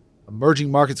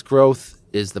 emerging markets growth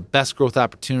is the best growth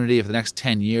opportunity of the next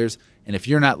 10 years, and if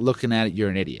you're not looking at it, you're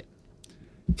an idiot.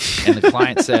 And the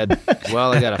client said,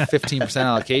 well, I got a 15%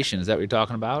 allocation. Is that what you're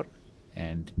talking about?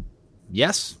 And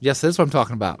Yes, that's what I'm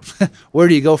talking about. Where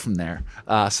do you go from there?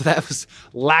 So that was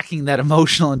lacking that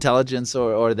emotional intelligence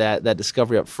or that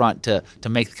discovery up front to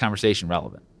make the conversation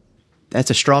relevant. That's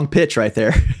a strong pitch right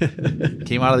there.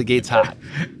 Came out of the gates hot.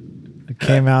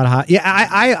 Came out hot. Yeah,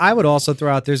 I would also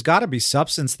throw out, there's got to be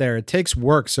substance there. It takes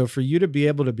work. So for you to be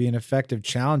able to be an effective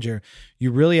challenger,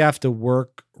 you really have to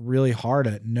work really hard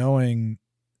at knowing,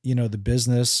 the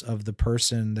business of the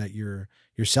person that you're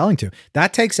selling to.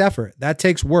 That takes effort. That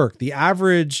takes work. The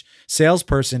average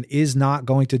salesperson is not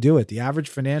going to do it. The average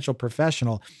financial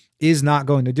professional is not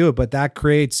going to do it, but that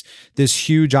creates this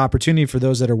huge opportunity for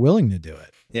those that are willing to do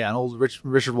it. Yeah, an old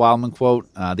Richard Wildman quote,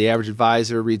 the average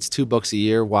advisor reads 2 books a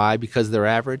year. Why? Because they're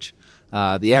average.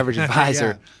 The average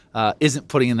advisor isn't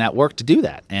putting in that work to do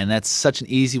that. And that's such an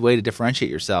easy way to differentiate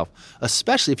yourself,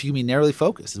 especially if you can be narrowly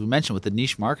focused. As we mentioned with the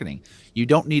niche marketing, you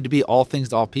don't need to be all things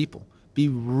to all people. Be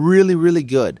really, really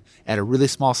good at a really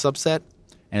small subset,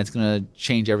 and it's going to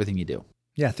change everything you do.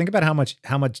 Yeah, think about how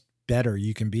much better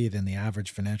you can be than the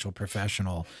average financial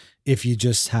professional if you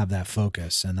just have that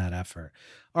focus and that effort.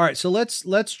 All right, so let's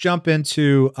jump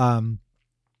into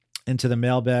the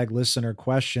mailbag listener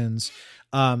questions.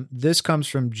 This comes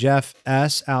from Jeff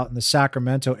S. out in the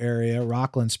Sacramento area,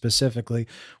 Rockland specifically.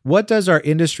 What does our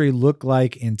industry look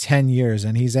like in 10 years?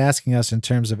 And he's asking us in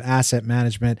terms of asset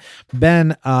management.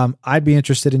 Ben, I'd be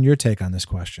interested in your take on this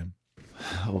question.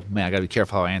 Oh man, I got to be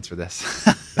careful how I answer this.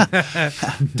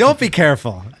 Don't be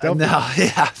careful.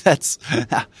 That's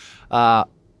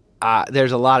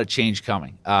there's a lot of change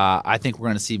coming. I think we're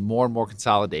going to see more and more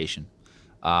consolidation.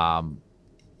 For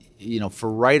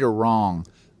right or wrong,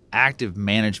 active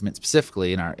management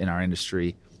specifically in our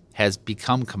industry has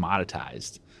become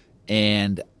commoditized.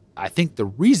 And I think the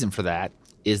reason for that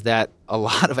is that a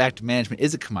lot of active management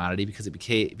is a commodity because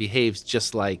it behaves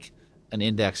just like an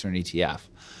index or an ETF.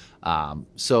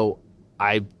 So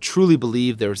I truly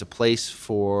believe there's a place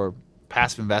for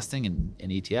passive investing in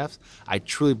ETFs. I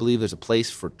truly believe there's a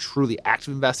place for truly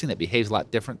active investing that behaves a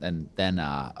lot different than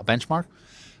a benchmark.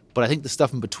 But I think the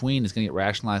stuff in between is going to get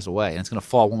rationalized away, and it's going to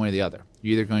fall one way or the other.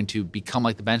 You're either going to become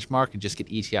like the benchmark and just get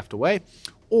ETF'd away,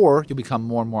 or you'll become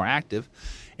more and more active.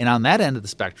 And on that end of the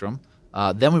spectrum,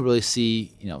 then we really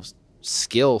see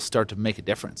skill start to make a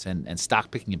difference and stock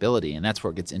picking ability, and that's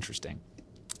where it gets interesting.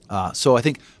 So I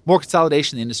think more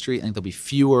consolidation in the industry. I think there'll be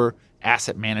fewer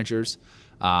asset managers.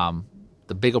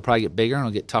 The big will probably get bigger, and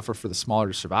it'll get tougher for the smaller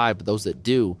to survive. But those that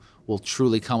do will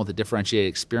truly come with a differentiated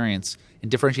experience and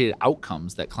differentiated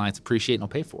outcomes that clients appreciate and will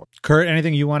pay for. Kurt,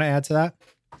 anything you want to add to that?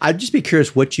 I'd just be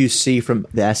curious what you see from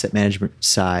the asset management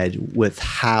side with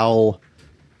how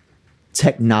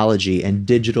technology and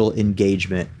digital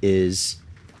engagement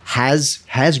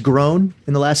has grown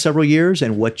in the last several years,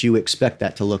 and what you expect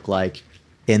that to look like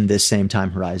in this same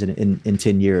time horizon in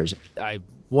 10 years. I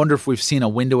wonder if we've seen a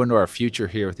window into our future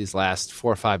here with these last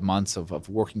 4 or 5 months of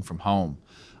working from home.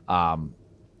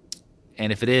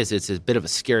 And if it is, it's a bit of a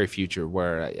scary future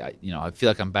where I feel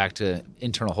like I'm back to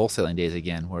internal wholesaling days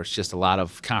again, where it's just a lot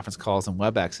of conference calls and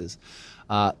WebExes.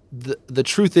 The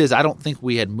truth is, I don't think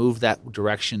we had moved that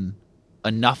direction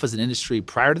enough as an industry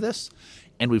prior to this,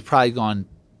 and we've probably gone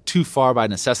too far by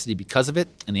necessity because of it,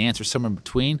 and the answer is somewhere in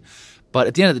between. But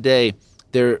at the end of the day,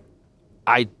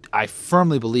 I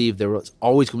firmly believe there was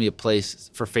always going to be a place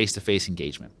for face-to-face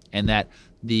engagement, and that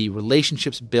the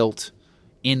relationships built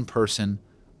in person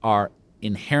are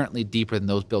inherently deeper than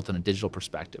those built in a digital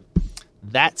perspective.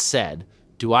 That said,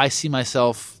 do I see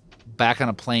myself back on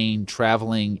a plane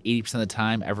traveling 80% of the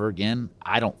time ever again?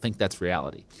 I don't think that's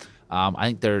reality. I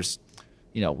think there's,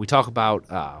 we talk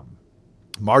about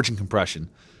margin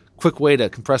compression. Quick way to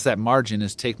compress that margin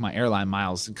is take my airline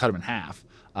miles and cut them in half.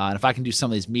 And if I can do some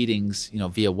of these meetings,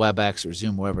 via WebEx or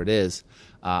Zoom, wherever it is,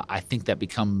 I think that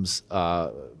becomes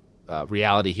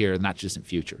reality here, not just in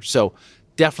future. So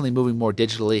definitely moving more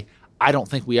digitally. I don't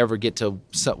think we ever get to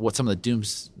what some of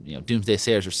the doomsday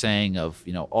sayers are saying of,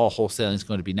 all wholesaling is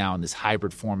going to be now in this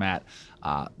hybrid format.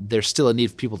 There's still a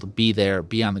need for people to be there,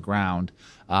 be on the ground.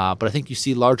 But I think you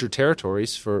see larger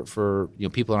territories for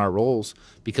people in our roles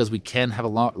because we can have a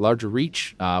larger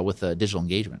reach with digital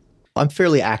engagement. I'm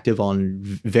fairly active on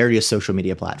various social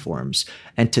media platforms,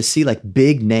 and to see like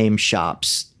big name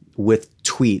shops with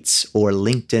tweets or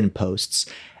LinkedIn posts,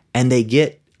 and they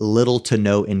get little to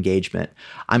no engagement.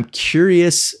 I'm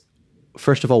curious,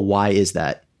 first of all, why is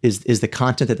that? Is the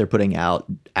content that they're putting out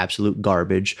absolute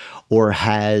garbage, or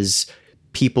has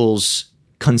people's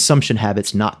consumption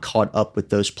habits not caught up with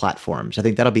those platforms? I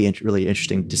think that'll be really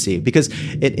interesting to see, because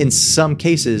in some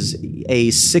cases, a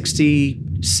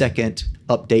 60-second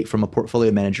update from a portfolio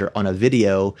manager on a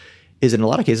video is in a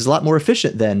lot of cases a lot more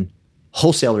efficient than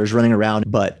wholesalers running around,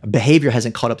 but behavior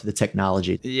hasn't caught up to the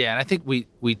technology. Yeah, and I think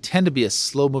we tend to be a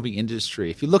slow-moving industry.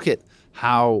 If you look at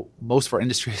how most of our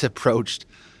industry has approached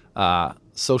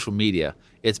social media,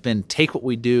 it's been take what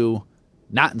we do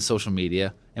not in social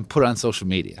media and put it on social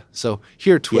media. So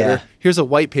here at Twitter, here's a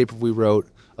white paper we wrote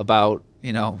about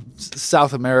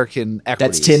South American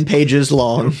equities. That's 10 pages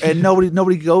long. And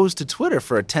nobody goes to Twitter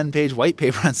for a 10-page white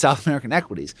paper on South American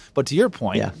equities. But to your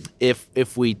point,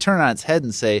 if we turn it on its head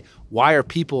and say, why are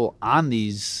people on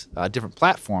these different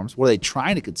platforms? What are they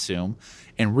trying to consume?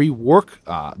 And rework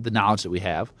the knowledge that we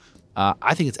have,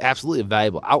 I think it's absolutely a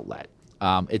valuable outlet.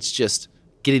 It's just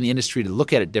getting the industry to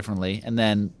look at it differently. And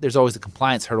then there's always the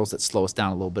compliance hurdles that slow us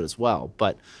down a little bit as well.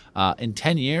 But in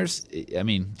 10 years, I think you're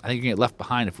going to get left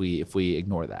behind if we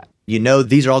ignore that.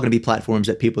 These are all going to be platforms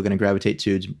that people are going to gravitate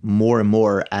to more and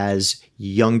more as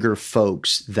younger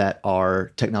folks that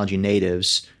are technology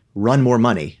natives run more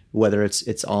money, whether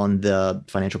it's on the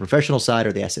financial professional side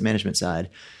or the asset management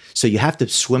side. So you have to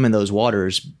swim in those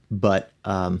waters, but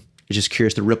I'm just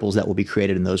curious the ripples that will be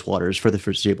created in those waters for the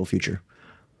foreseeable future.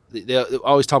 They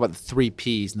always talk about the 3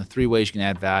 Ps and the 3 ways you can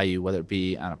add value, whether it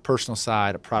be on a personal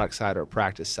side, a product side, or a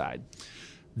practice side.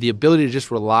 The ability to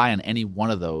just rely on any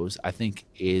one of those, I think,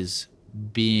 is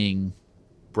being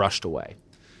brushed away.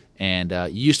 And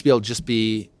you used to be able to just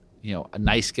be, a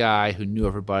nice guy who knew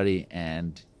everybody,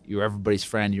 and you were everybody's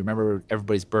friend. You remember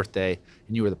everybody's birthday,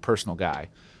 and you were the personal guy.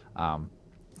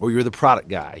 Or you were the product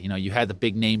guy. You had the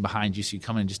big name behind you, so you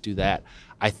come in and just do that.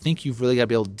 I think you've really got to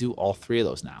be able to do all 3 of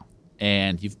those now.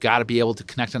 And you've got to be able to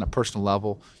connect on a personal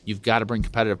level. You've got to bring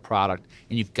competitive product,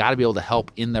 and you've got to be able to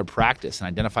help in their practice and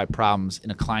identify problems in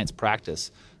a client's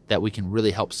practice that we can really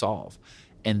help solve.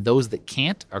 And those that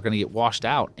can't are going to get washed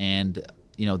out. And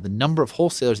the number of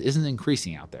wholesalers isn't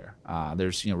increasing out there.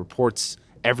 There's reports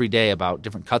every day about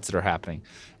different cuts that are happening,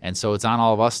 and so it's on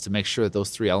all of us to make sure that those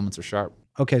 3 elements are sharp.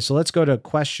 Okay, so let's go to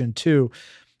question 2.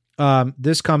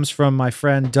 This comes from my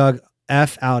friend Doug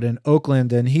F out in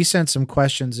Oakland, and he sent some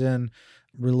questions in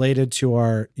related to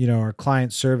our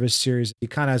client service series. He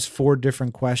kind of has 4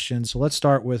 different questions. So let's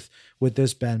start with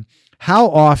this, Ben. How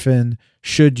often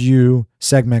should you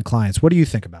segment clients? What do you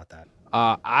think about that?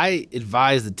 I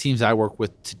advise the teams I work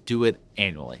with to do it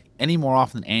annually. Any more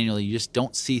often than annually, you just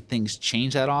don't see things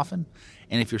change that often.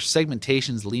 And if your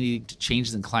segmentation is leading to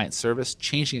changes in client service,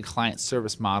 changing a client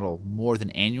service model more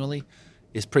than annually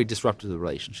is pretty disruptive to the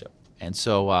relationship. And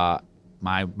so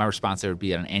my response there would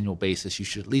be on an annual basis, you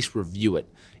should at least review it,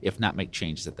 if not make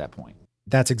changes at that point.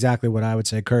 That's exactly what I would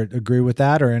say. Kurt, agree with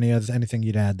that, or anything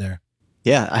you'd add there?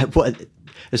 Yeah,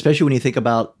 especially when you think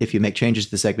about if you make changes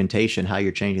to the segmentation, how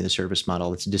you're changing the service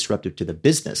model, it's disruptive to the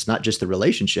business, not just the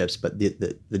relationships, but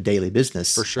the daily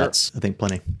business. For sure. That's, I think,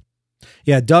 plenty.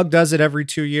 Yeah, Doug does it every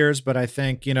 2 years, but I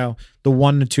think, the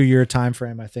 1 to 2 year time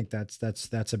frame, I think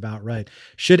that's about right.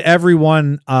 Should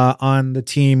everyone on the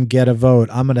team get a vote?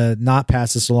 I'm going to not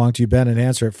pass this along to you, Ben, and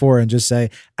answer it for and just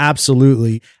say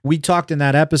absolutely. We talked in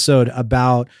that episode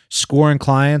about scoring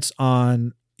clients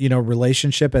on,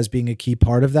 relationship as being a key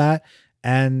part of that.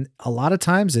 And a lot of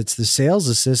times it's the sales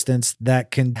assistants that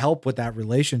can help with that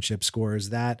relationship score. Is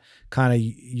that kind of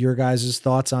your guys'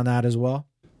 thoughts on that as well?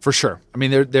 For sure. I mean,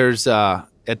 there's at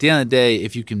the end of the day,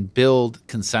 if you can build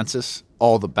consensus,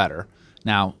 all the better.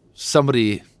 Now,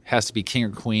 somebody has to be king or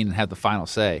queen and have the final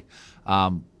say.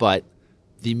 But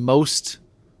the most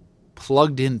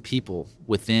plugged in people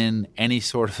within any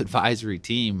sort of advisory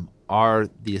team are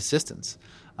the assistants.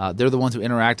 They're the ones who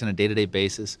interact on a day-to-day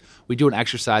basis. We do an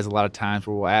exercise a lot of times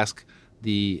where we'll ask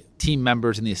the team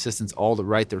members and the assistants all to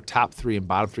write their top 3 and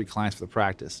bottom 3 clients for the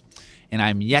practice. And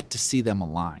I'm yet to see them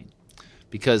align.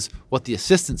 Because what the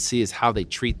assistants see is how they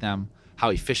treat them,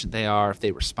 how efficient they are, if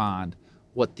they respond.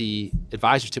 What the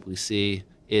advisors typically see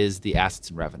is the assets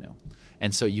and revenue.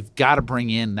 And so you've got to bring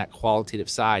in that qualitative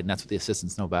side, and that's what the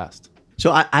assistants know best.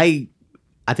 So I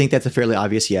think that's a fairly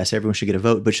obvious yes. Everyone should get a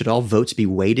vote, but should all votes be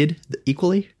weighted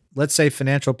equally? Let's say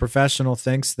financial professional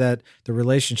thinks that the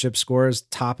relationship score is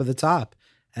top of the top.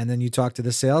 And then you talk to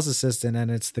the sales assistant and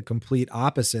it's the complete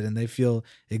opposite and they feel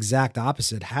exact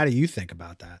opposite. How do you think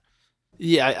about that?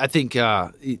 Yeah, I think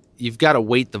you've got to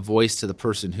weight the voice to the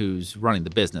person who's running the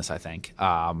business, I think.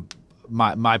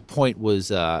 My point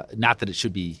was not that it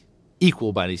should be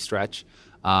equal by any stretch,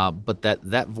 but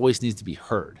that voice needs to be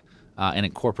heard and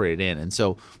incorporated in. And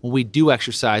so when we do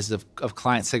exercises of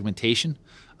client segmentation,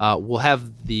 we'll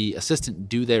have the assistant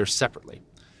do theirs separately.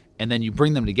 And then you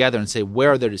bring them together and say,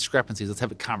 where are their discrepancies? Let's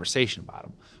have a conversation about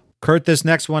them. Kurt, this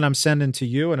next one I'm sending to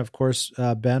you. And of course,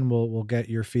 Ben, we'll get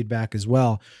your feedback as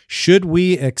well. Should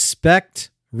we expect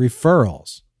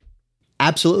referrals?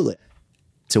 Absolutely.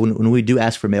 So when we do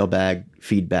ask for mailbag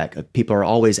feedback, people are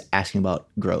always asking about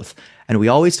growth. And we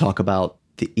always talk about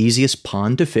the easiest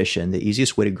pond to fish in, the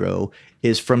easiest way to grow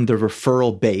is from the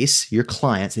referral base, your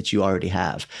clients that you already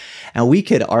have. And we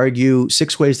could argue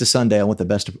 6 ways to Sunday on what the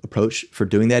best approach for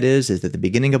doing that is at the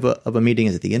beginning of a meeting,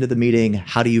 is at the end of the meeting,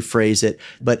 how do you phrase it?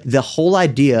 But the whole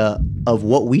idea of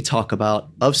what we talk about,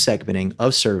 of segmenting,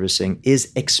 of servicing,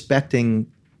 is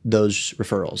expecting those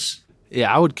referrals.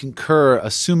 Yeah, I would concur,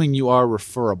 assuming you are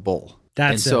referable.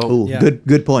 That's and it. So Yeah.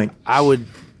 Good point. I would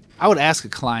ask a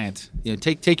client,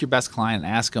 take your best client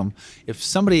and ask them, if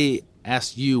somebody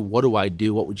asks you, what do I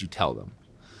do? What would you tell them?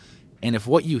 And if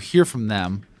what you hear from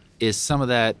them is some of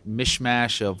that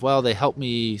mishmash of, well, they helped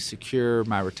me secure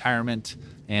my retirement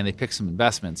and they picked some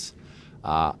investments,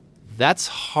 that's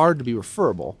hard to be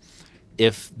referable.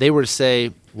 If they were to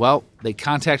say, well, they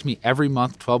contact me every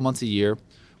month, 12 months a year,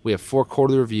 we have 4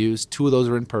 quarterly reviews, 2 of those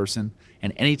are in person,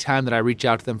 and any time that I reach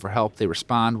out to them for help, they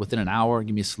respond within an hour and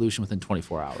give me a solution within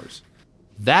 24 hours.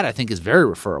 That, I think, is very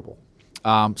referable.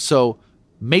 So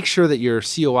make sure that your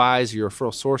COIs, your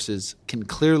referral sources, can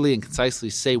clearly and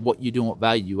concisely say what you do and what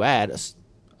value you add.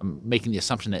 I'm making the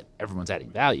assumption that everyone's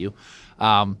adding value.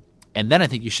 And then I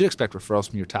think you should expect referrals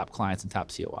from your top clients and top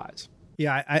COIs.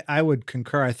 Yeah, I would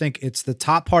concur. I think it's the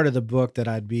top part of the book that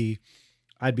I'd be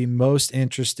most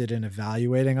interested in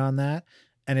evaluating on that.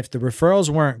 And if the referrals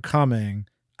weren't coming,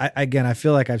 I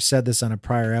feel like I've said this on a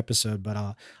prior episode,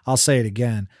 but I'll say it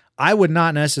again. I would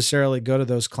not necessarily go to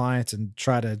those clients and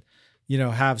try to,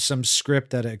 have some script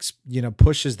that,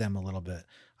 pushes them a little bit.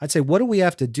 I'd say, what do we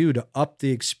have to do to up the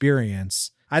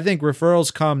experience? I think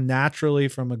referrals come naturally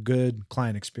from a good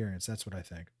client experience. That's what I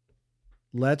think.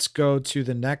 Let's go to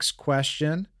the next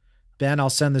question. Ben, I'll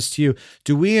send this to you.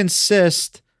 Do we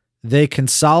insist they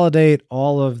consolidate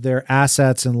all of their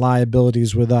assets and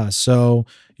liabilities with us? So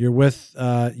you're with,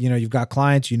 you've got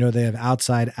clients, they have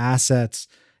outside assets.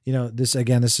 This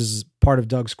is part of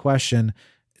Doug's question.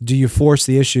 do you force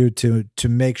the issue to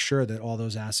make sure that all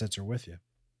those assets are with you?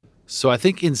 So I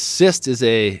think insist is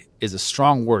a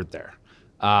strong word there.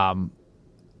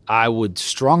 I would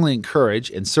strongly encourage,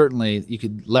 and certainly you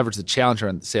could leverage the challenger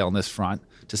on the sale on this front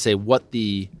to say what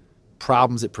the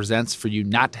problems it presents for you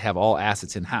not to have all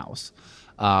assets in-house.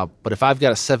 But if I've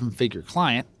got a 7-figure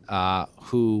client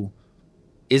who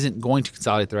isn't going to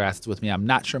consolidate their assets with me, I'm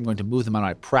not sure I'm going to move them out of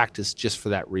my practice just for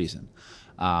that reason.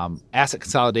 Asset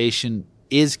consolidation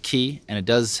is key, and it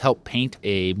does help paint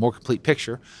a more complete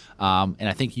picture. And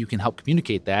I think you can help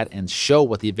communicate that and show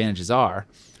what the advantages are.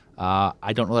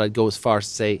 I don't know that I'd go as far as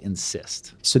to say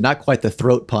insist. So not quite the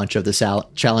throat punch of the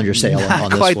challenger sale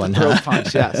on this quite one. The throat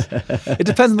punch, yes. It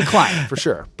depends on the client for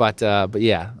sure, but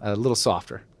yeah, a little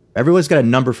softer. Everyone's got a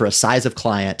number for a size of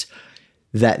client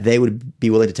that they would be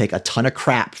willing to take a ton of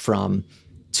crap from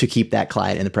to keep that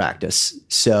client in the practice.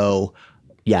 So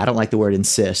yeah, I don't like the word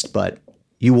insist, but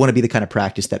you want to be the kind of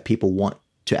practice that people want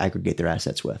to aggregate their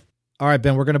assets with. All right,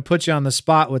 Ben, we're going to put you on the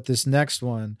spot with this next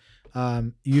one.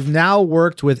 You've now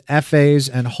worked with FAs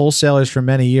and wholesalers for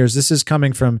many years. This is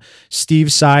coming from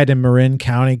Steve Side in Marin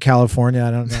County, California.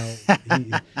 I don't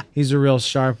know. He's a real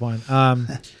sharp one.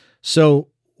 So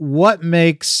what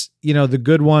makes, the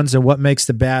good ones and what makes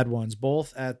the bad ones,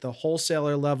 both at the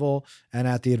wholesaler level and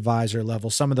at the advisor level,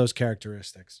 some of those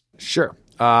characteristics? Sure.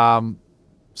 So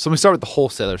let me start with the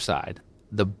wholesaler side.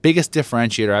 The biggest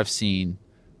differentiator I've seen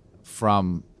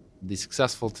from the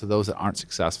successful to those that aren't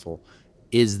successful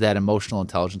is that emotional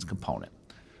intelligence component.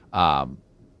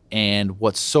 And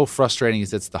what's so frustrating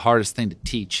is it's the hardest thing to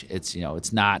teach. It's,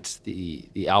 it's not the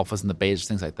alphas and the betas,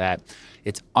 things like that.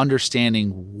 It's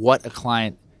understanding what a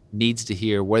client needs to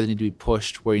hear, where they need to be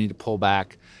pushed, where you need to pull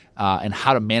back, and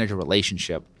how to manage a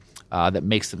relationship that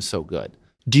makes them so good.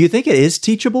 Do you think it is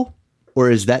teachable, or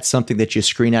is that something that you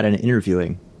screen out in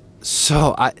interviewing?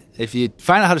 So if you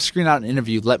find out how to screen out an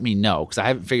interview, let me know, because I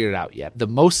haven't figured it out yet. The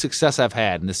most success I've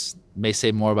had, and this may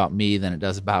say more about me than it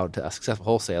does about successful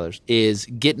wholesalers, is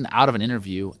getting out of an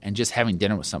interview and just having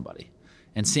dinner with somebody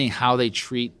and seeing how they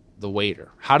treat the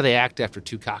waiter. How do they act after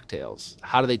 2 cocktails?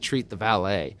 How do they treat the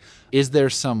valet? Is there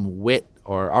some wit,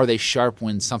 or are they sharp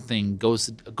when something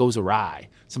goes awry?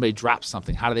 Somebody drops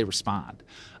something. How do they respond?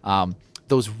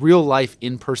 Those real-life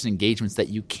in-person engagements that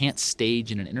you can't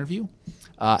stage in an interview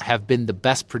have been the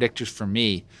best predictors for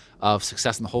me of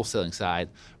success on the wholesaling side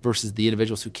versus the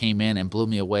individuals who came in and blew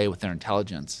me away with their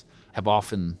intelligence have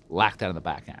often lacked that on the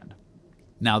back end.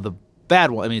 Now, the bad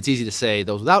one, it's easy to say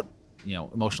those without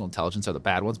emotional intelligence are the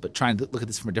bad ones, but trying to look at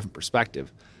this from a different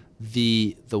perspective.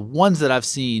 The ones that I've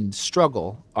seen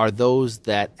struggle are those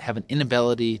that have an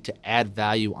inability to add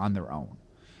value on their own.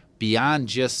 Beyond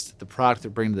just the product they're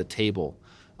bringing to the table,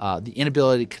 the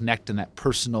inability to connect on that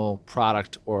personal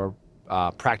product or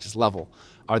practice level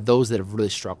are those that have really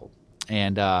struggled.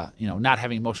 And, not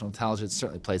having emotional intelligence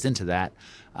certainly plays into that.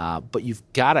 But you've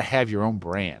got to have your own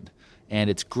brand. And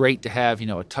it's great to have,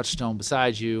 a touchstone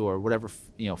beside you or whatever,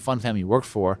 fun family you work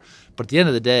for. But at the end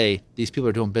of the day, these people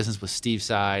are doing business with Steve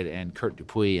Side and Kurt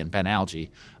Dupuis and Ben Alge.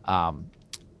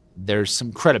 There's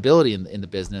some credibility in the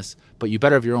business, but you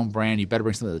better have your own brand. You better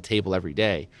bring something to the table every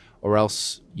day, or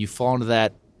else you fall into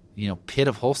that, pit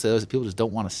of wholesalers that people just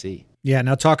don't want to see. Yeah.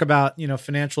 Now talk about,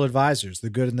 financial advisors, the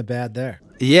good and the bad there.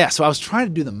 Yeah. So I was trying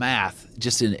to do the math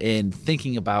just in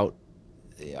thinking about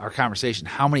our conversation,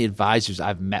 how many advisors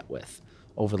I've met with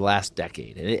over the last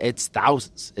decade. It's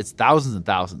thousands. It's thousands and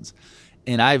thousands.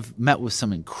 And I've met with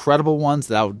some incredible ones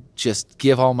that I would just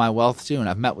give all my wealth to, and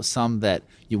I've met with some that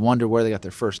you wonder where they got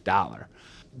their first dollar.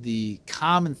 The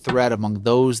common thread among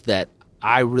those that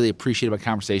I really appreciated my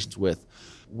conversations with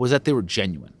was that they were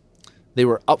genuine. They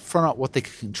were upfront about what they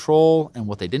could control and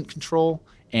what they didn't control,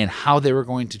 and how they were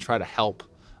going to try to help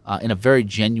in a very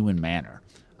genuine manner.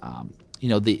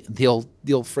 The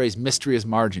old phrase, mystery is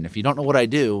margin. If you don't know what I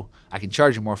do, I can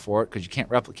charge you more for it because you can't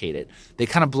replicate it. They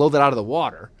kind of blow that out of the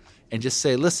water and just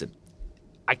say, listen,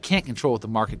 I can't control what the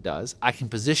market does. I can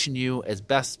position you as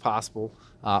best as possible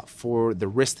for the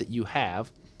risk that you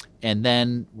have, and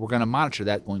then we're going to monitor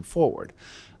that going forward.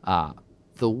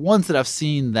 The ones that I've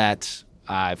seen that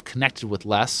I've connected with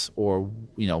less or,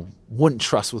 wouldn't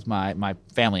trust with my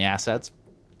family assets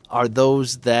are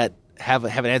those that have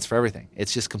an answer for everything.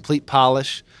 It's just complete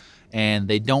polish, and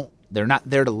they're not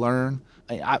there to learn.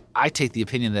 I take the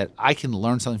opinion that I can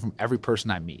learn something from every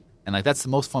person I meet. And that's the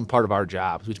most fun part of our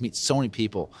job, which meet so many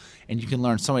people, and you can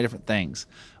learn so many different things.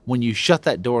 When you shut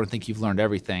that door and think you've learned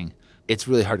everything, it's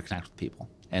really hard to connect with people.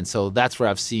 And so that's where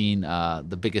I've seen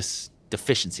the biggest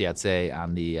deficiency, I'd say,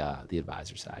 on the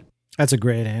advisor side. That's a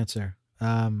great answer.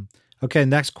 Okay,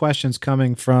 next question's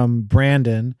coming from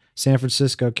Brandon, San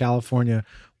Francisco, California.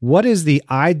 what is the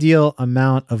ideal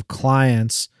amount of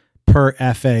clients per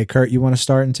FA? Kurt, you want to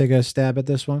start and take a stab at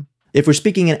this one? If we're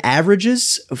speaking in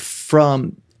averages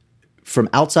from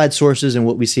outside sources and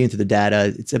what we see into the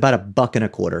data, it's about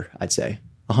 $1.25, I'd say.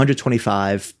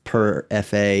 125 per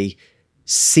FA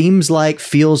seems like,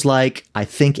 feels like, I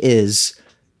think is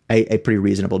a pretty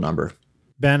reasonable number.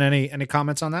 Ben, any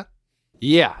comments on that?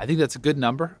 Yeah, I think that's a good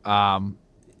number.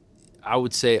 I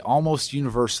would say almost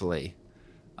universally,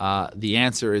 the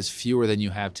answer is fewer than you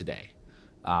have today.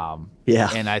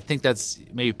 And I think that's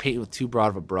maybe painted with too broad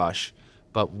of a brush.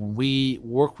 But when we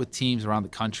work with teams around the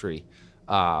country,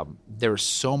 there's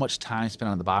so much time spent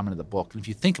on the bottom end of the book. And if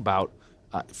you think about,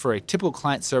 for a typical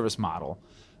client service model,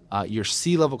 your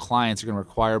C-level clients are going to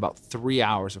require about 3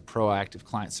 hours of proactive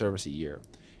client service a year,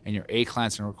 and your A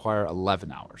clients are going to require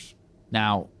 11 hours.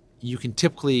 Now, you can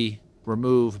typically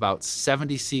remove about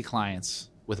 70 C clients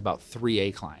with about 3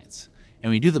 A clients. And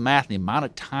when you do the math, the amount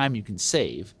of time you can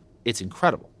save, it's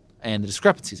incredible. And the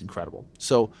discrepancy is incredible.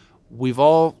 So we've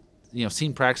all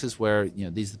seen practices where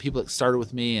these are the people that started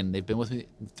with me and they've been with me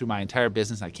through my entire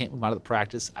business. And I can't move out of the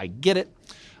practice. I get it.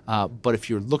 But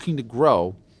if you're looking to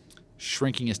grow,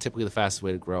 shrinking is typically the fastest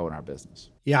way to grow in our business.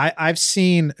 Yeah, I've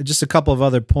seen just a couple of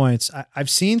other points. I've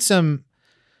seen some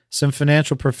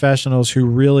financial professionals who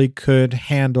really could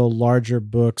handle larger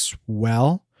books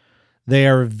well. They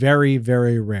are very,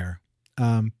 very rare.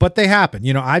 But they happen.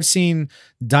 I've seen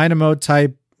dynamo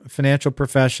type financial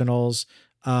professionals,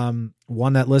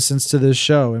 one that listens to this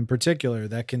show in particular,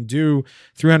 that can do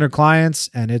 300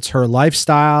 clients and it's her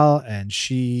lifestyle and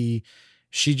she's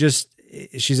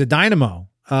a dynamo.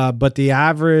 But the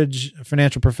average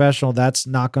financial professional, that's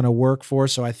not going to work for.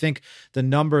 So I think the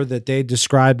number that they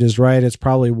described is right. It's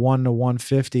probably 1 to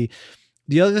 150.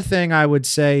 The other thing I would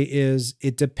say is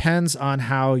it depends on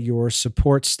how your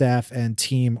support staff and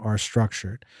team are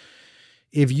structured.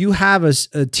 If you have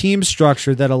a team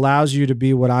structure that allows you to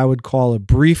be what I would call a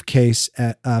briefcase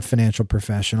financial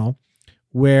professional,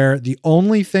 where the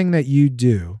only thing that you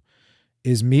do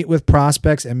is meet with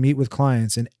prospects and meet with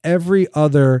clients, and every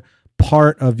other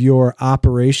part of your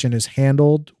operation is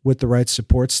handled with the right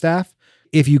support staff.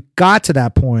 If you got to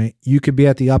that point, you could be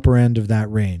at the upper end of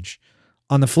that range.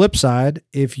 On the flip side,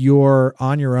 if you're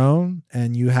on your own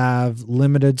and you have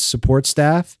limited support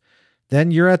staff,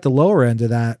 then you're at the lower end of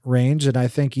that range. And I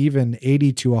think even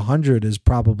 80 to 100 is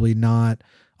probably not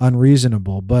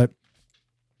unreasonable. But,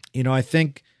 I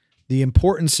think the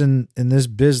importance in this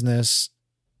business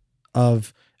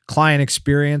of client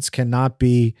experience cannot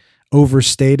be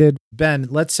overstated. Ben,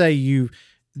 let's say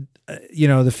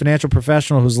the financial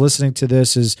professional who's listening to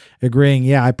this is agreeing,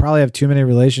 yeah, I probably have too many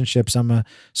relationships. I'm a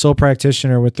sole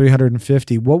practitioner with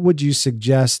 350. What would you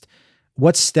suggest?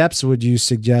 What steps would you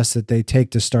suggest that they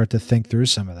take to start to think through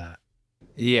some of that?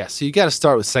 Yeah, so you got to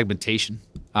start with segmentation.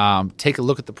 Take a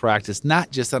look at the practice,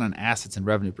 not just on an assets and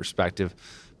revenue perspective,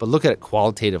 but look at it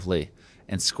qualitatively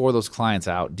and score those clients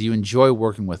out. Do you enjoy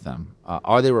working with them?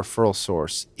 Are they a referral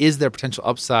source? Is there potential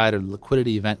upside or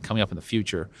liquidity event coming up in the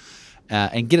future?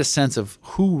 And get a sense of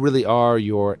who really are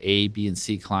your A, B, and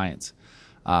C clients.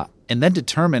 And then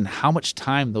determine how much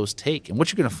time those take. And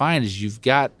what you're going to find is you've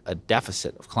got a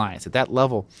deficit of clients. At that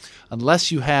level,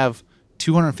 unless you have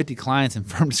 250 clients in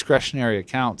firm discretionary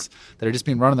accounts that are just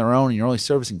being run on their own and you're only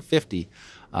servicing 50,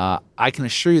 I can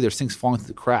assure you there's things falling through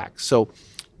the cracks. So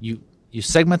you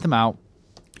segment them out.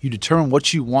 You determine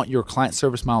what you want your client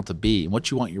service model to be and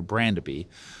what you want your brand to be.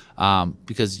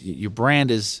 Because your brand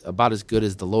is about as good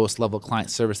as the lowest level client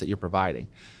service that you're providing.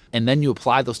 And then you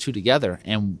apply those two together,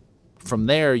 and from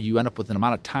there you end up with an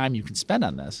amount of time you can spend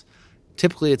on this.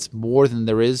 Typically it's more than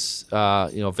there is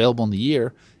available in the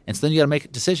year, and so then you got to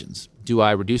make decisions. Do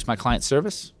I reduce my client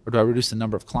service or do I reduce the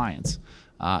number of clients?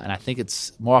 And I think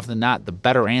it's more often than not the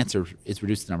better answer is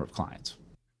reduce the number of clients.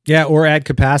 Yeah, or add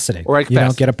capacity. You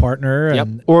don't get a partner. Yep.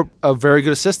 Or a very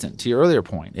good assistant, to your earlier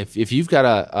point. If you've got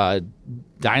a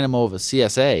dynamo of a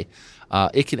CSA,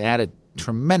 it can add a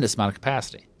tremendous amount of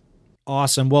capacity.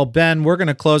 Awesome. Well, Ben, we're going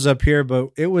to close up here, but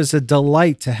it was a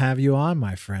delight to have you on,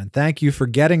 my friend. Thank you for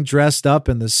getting dressed up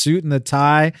in the suit and the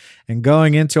tie and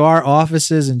going into our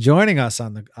offices and joining us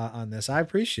on this. I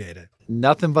appreciate it.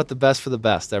 Nothing but the best for the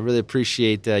best. I really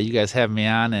appreciate you guys having me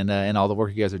on and all the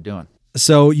work you guys are doing.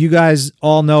 So you guys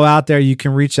all know out there, you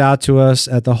can reach out to us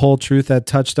at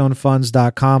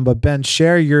thewholetruth@touchstonefunds.com. But Ben,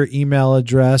 share your email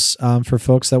address for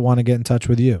folks that want to get in touch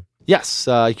with you. Yes,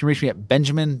 you can reach me at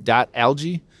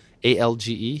benjamin.alge,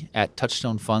 ALGE,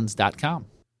 @touchstonefunds.com.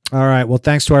 All right. Well,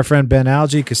 thanks to our friend Ben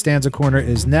Alge. Costanza Corner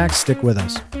is next. Stick with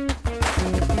us.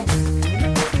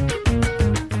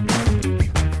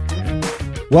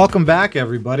 Welcome back,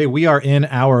 everybody. We are in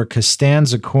our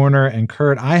Costanza Corner, and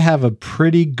Kurt, I have a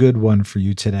pretty good one for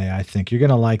you today. I think you're going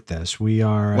to like this. We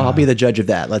are. Well, I'll be the judge of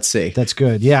that. Let's see. That's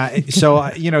good. Yeah.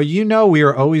 So, we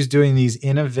are always doing these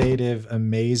innovative,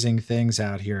 amazing things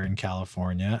out here in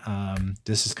California.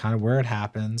 This is kind of where it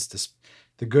happens.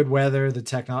 The good weather, the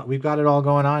technology, we've got it all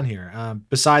going on here.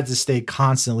 Besides the state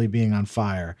constantly being on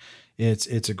fire,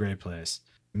 it's a great place.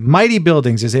 Mighty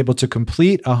Buildings is able to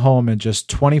complete a home in just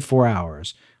 24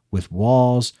 hours with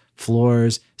walls,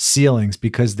 floors, ceilings,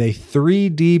 because they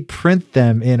 3D print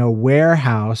them in a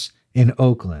warehouse in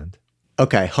Oakland.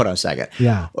 Okay, hold on a second.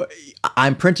 Yeah.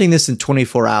 I'm printing this in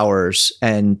 24 hours,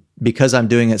 and because I'm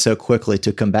doing it so quickly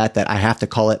to combat that, I have to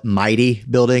call it Mighty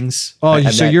Buildings. Oh,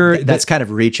 and so that's kind of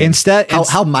reaching. Instead,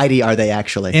 how mighty are they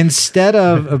actually? Instead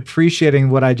of appreciating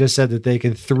what I just said, that they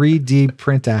can 3D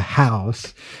print a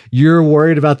house, you're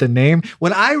worried about the name.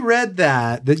 When I read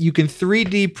that you can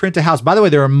 3D print a house, by the way,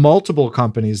 there are multiple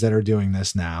companies that are doing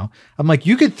this now. I'm like,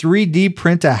 you could 3D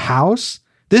print a house?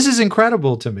 This is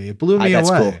incredible to me. It blew me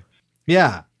away. Cool.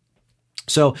 Yeah.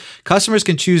 So customers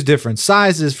can choose different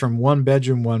sizes from 1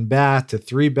 bedroom, 1 bath to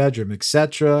 3 bedroom,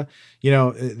 etc.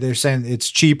 They're saying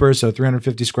it's cheaper. So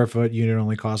 350 square foot unit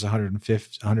only costs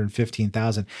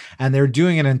 $115,000. And they're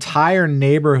doing an entire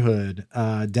neighborhood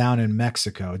down in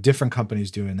Mexico. Different companies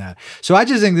doing that. So I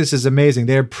just think this is amazing.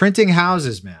 They're printing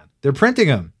houses, man. They're printing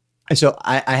them. So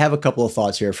I have a couple of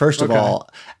thoughts here. First of all,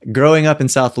 growing up in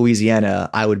South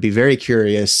Louisiana, I would be very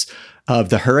curious of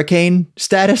the hurricane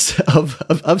status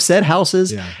of said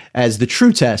houses as the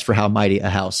true test for how mighty a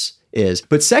house is.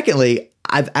 But secondly,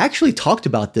 I've actually talked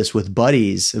about this with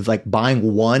buddies of like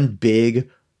buying one big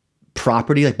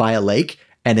property, like by a lake,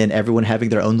 and then everyone having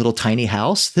their own little tiny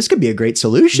house. This could be a great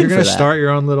solution. You're going to start your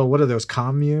own little, what are those,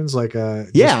 communes? I'm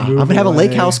going to have a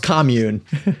lake house commune.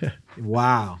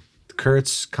 Wow.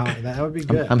 That would be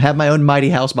good. I'm having my own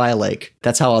mighty house by a lake.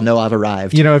 That's how I'll know I've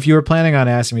arrived. If you were planning on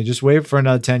asking me, just wait for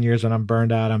another 10 years when I'm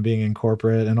burned out, I'm being in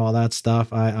corporate and all that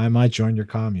stuff. I might join your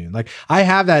commune. Like, I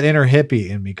have that inner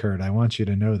hippie in me, Kurt. I want you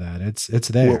to know that. It's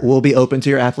there. We'll be open to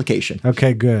your application.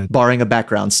 Okay, good. Barring a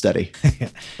background study.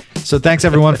 So thanks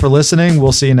everyone for listening.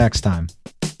 We'll see you next time.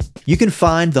 You can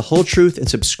find The Whole Truth and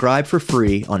subscribe for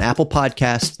free on Apple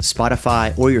Podcasts,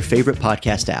 Spotify, or your favorite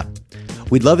podcast app.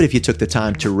 We'd love it if you took the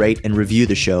time to rate and review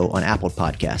the show on Apple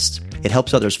Podcasts. It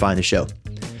helps others find the show.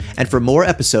 And for more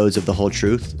episodes of The Whole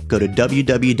Truth, go to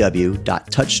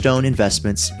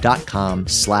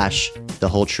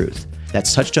www.touchstoneinvestments.com/thewholetruth.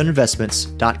 That's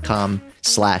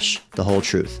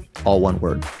touchstoneinvestments.com/thewholetruth. All one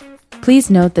word. Please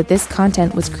note that this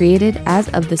content was created as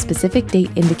of the specific date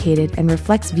indicated and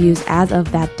reflects views as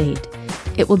of that date.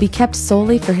 It will be kept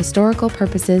solely for historical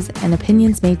purposes, and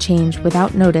opinions may change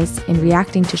without notice in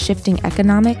reacting to shifting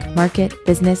economic, market,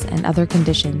 business, and other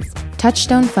conditions.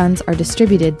 Touchstone funds are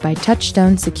distributed by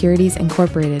Touchstone Securities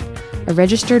Incorporated, a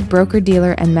registered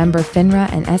broker-dealer and member FINRA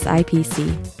and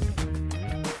SIPC.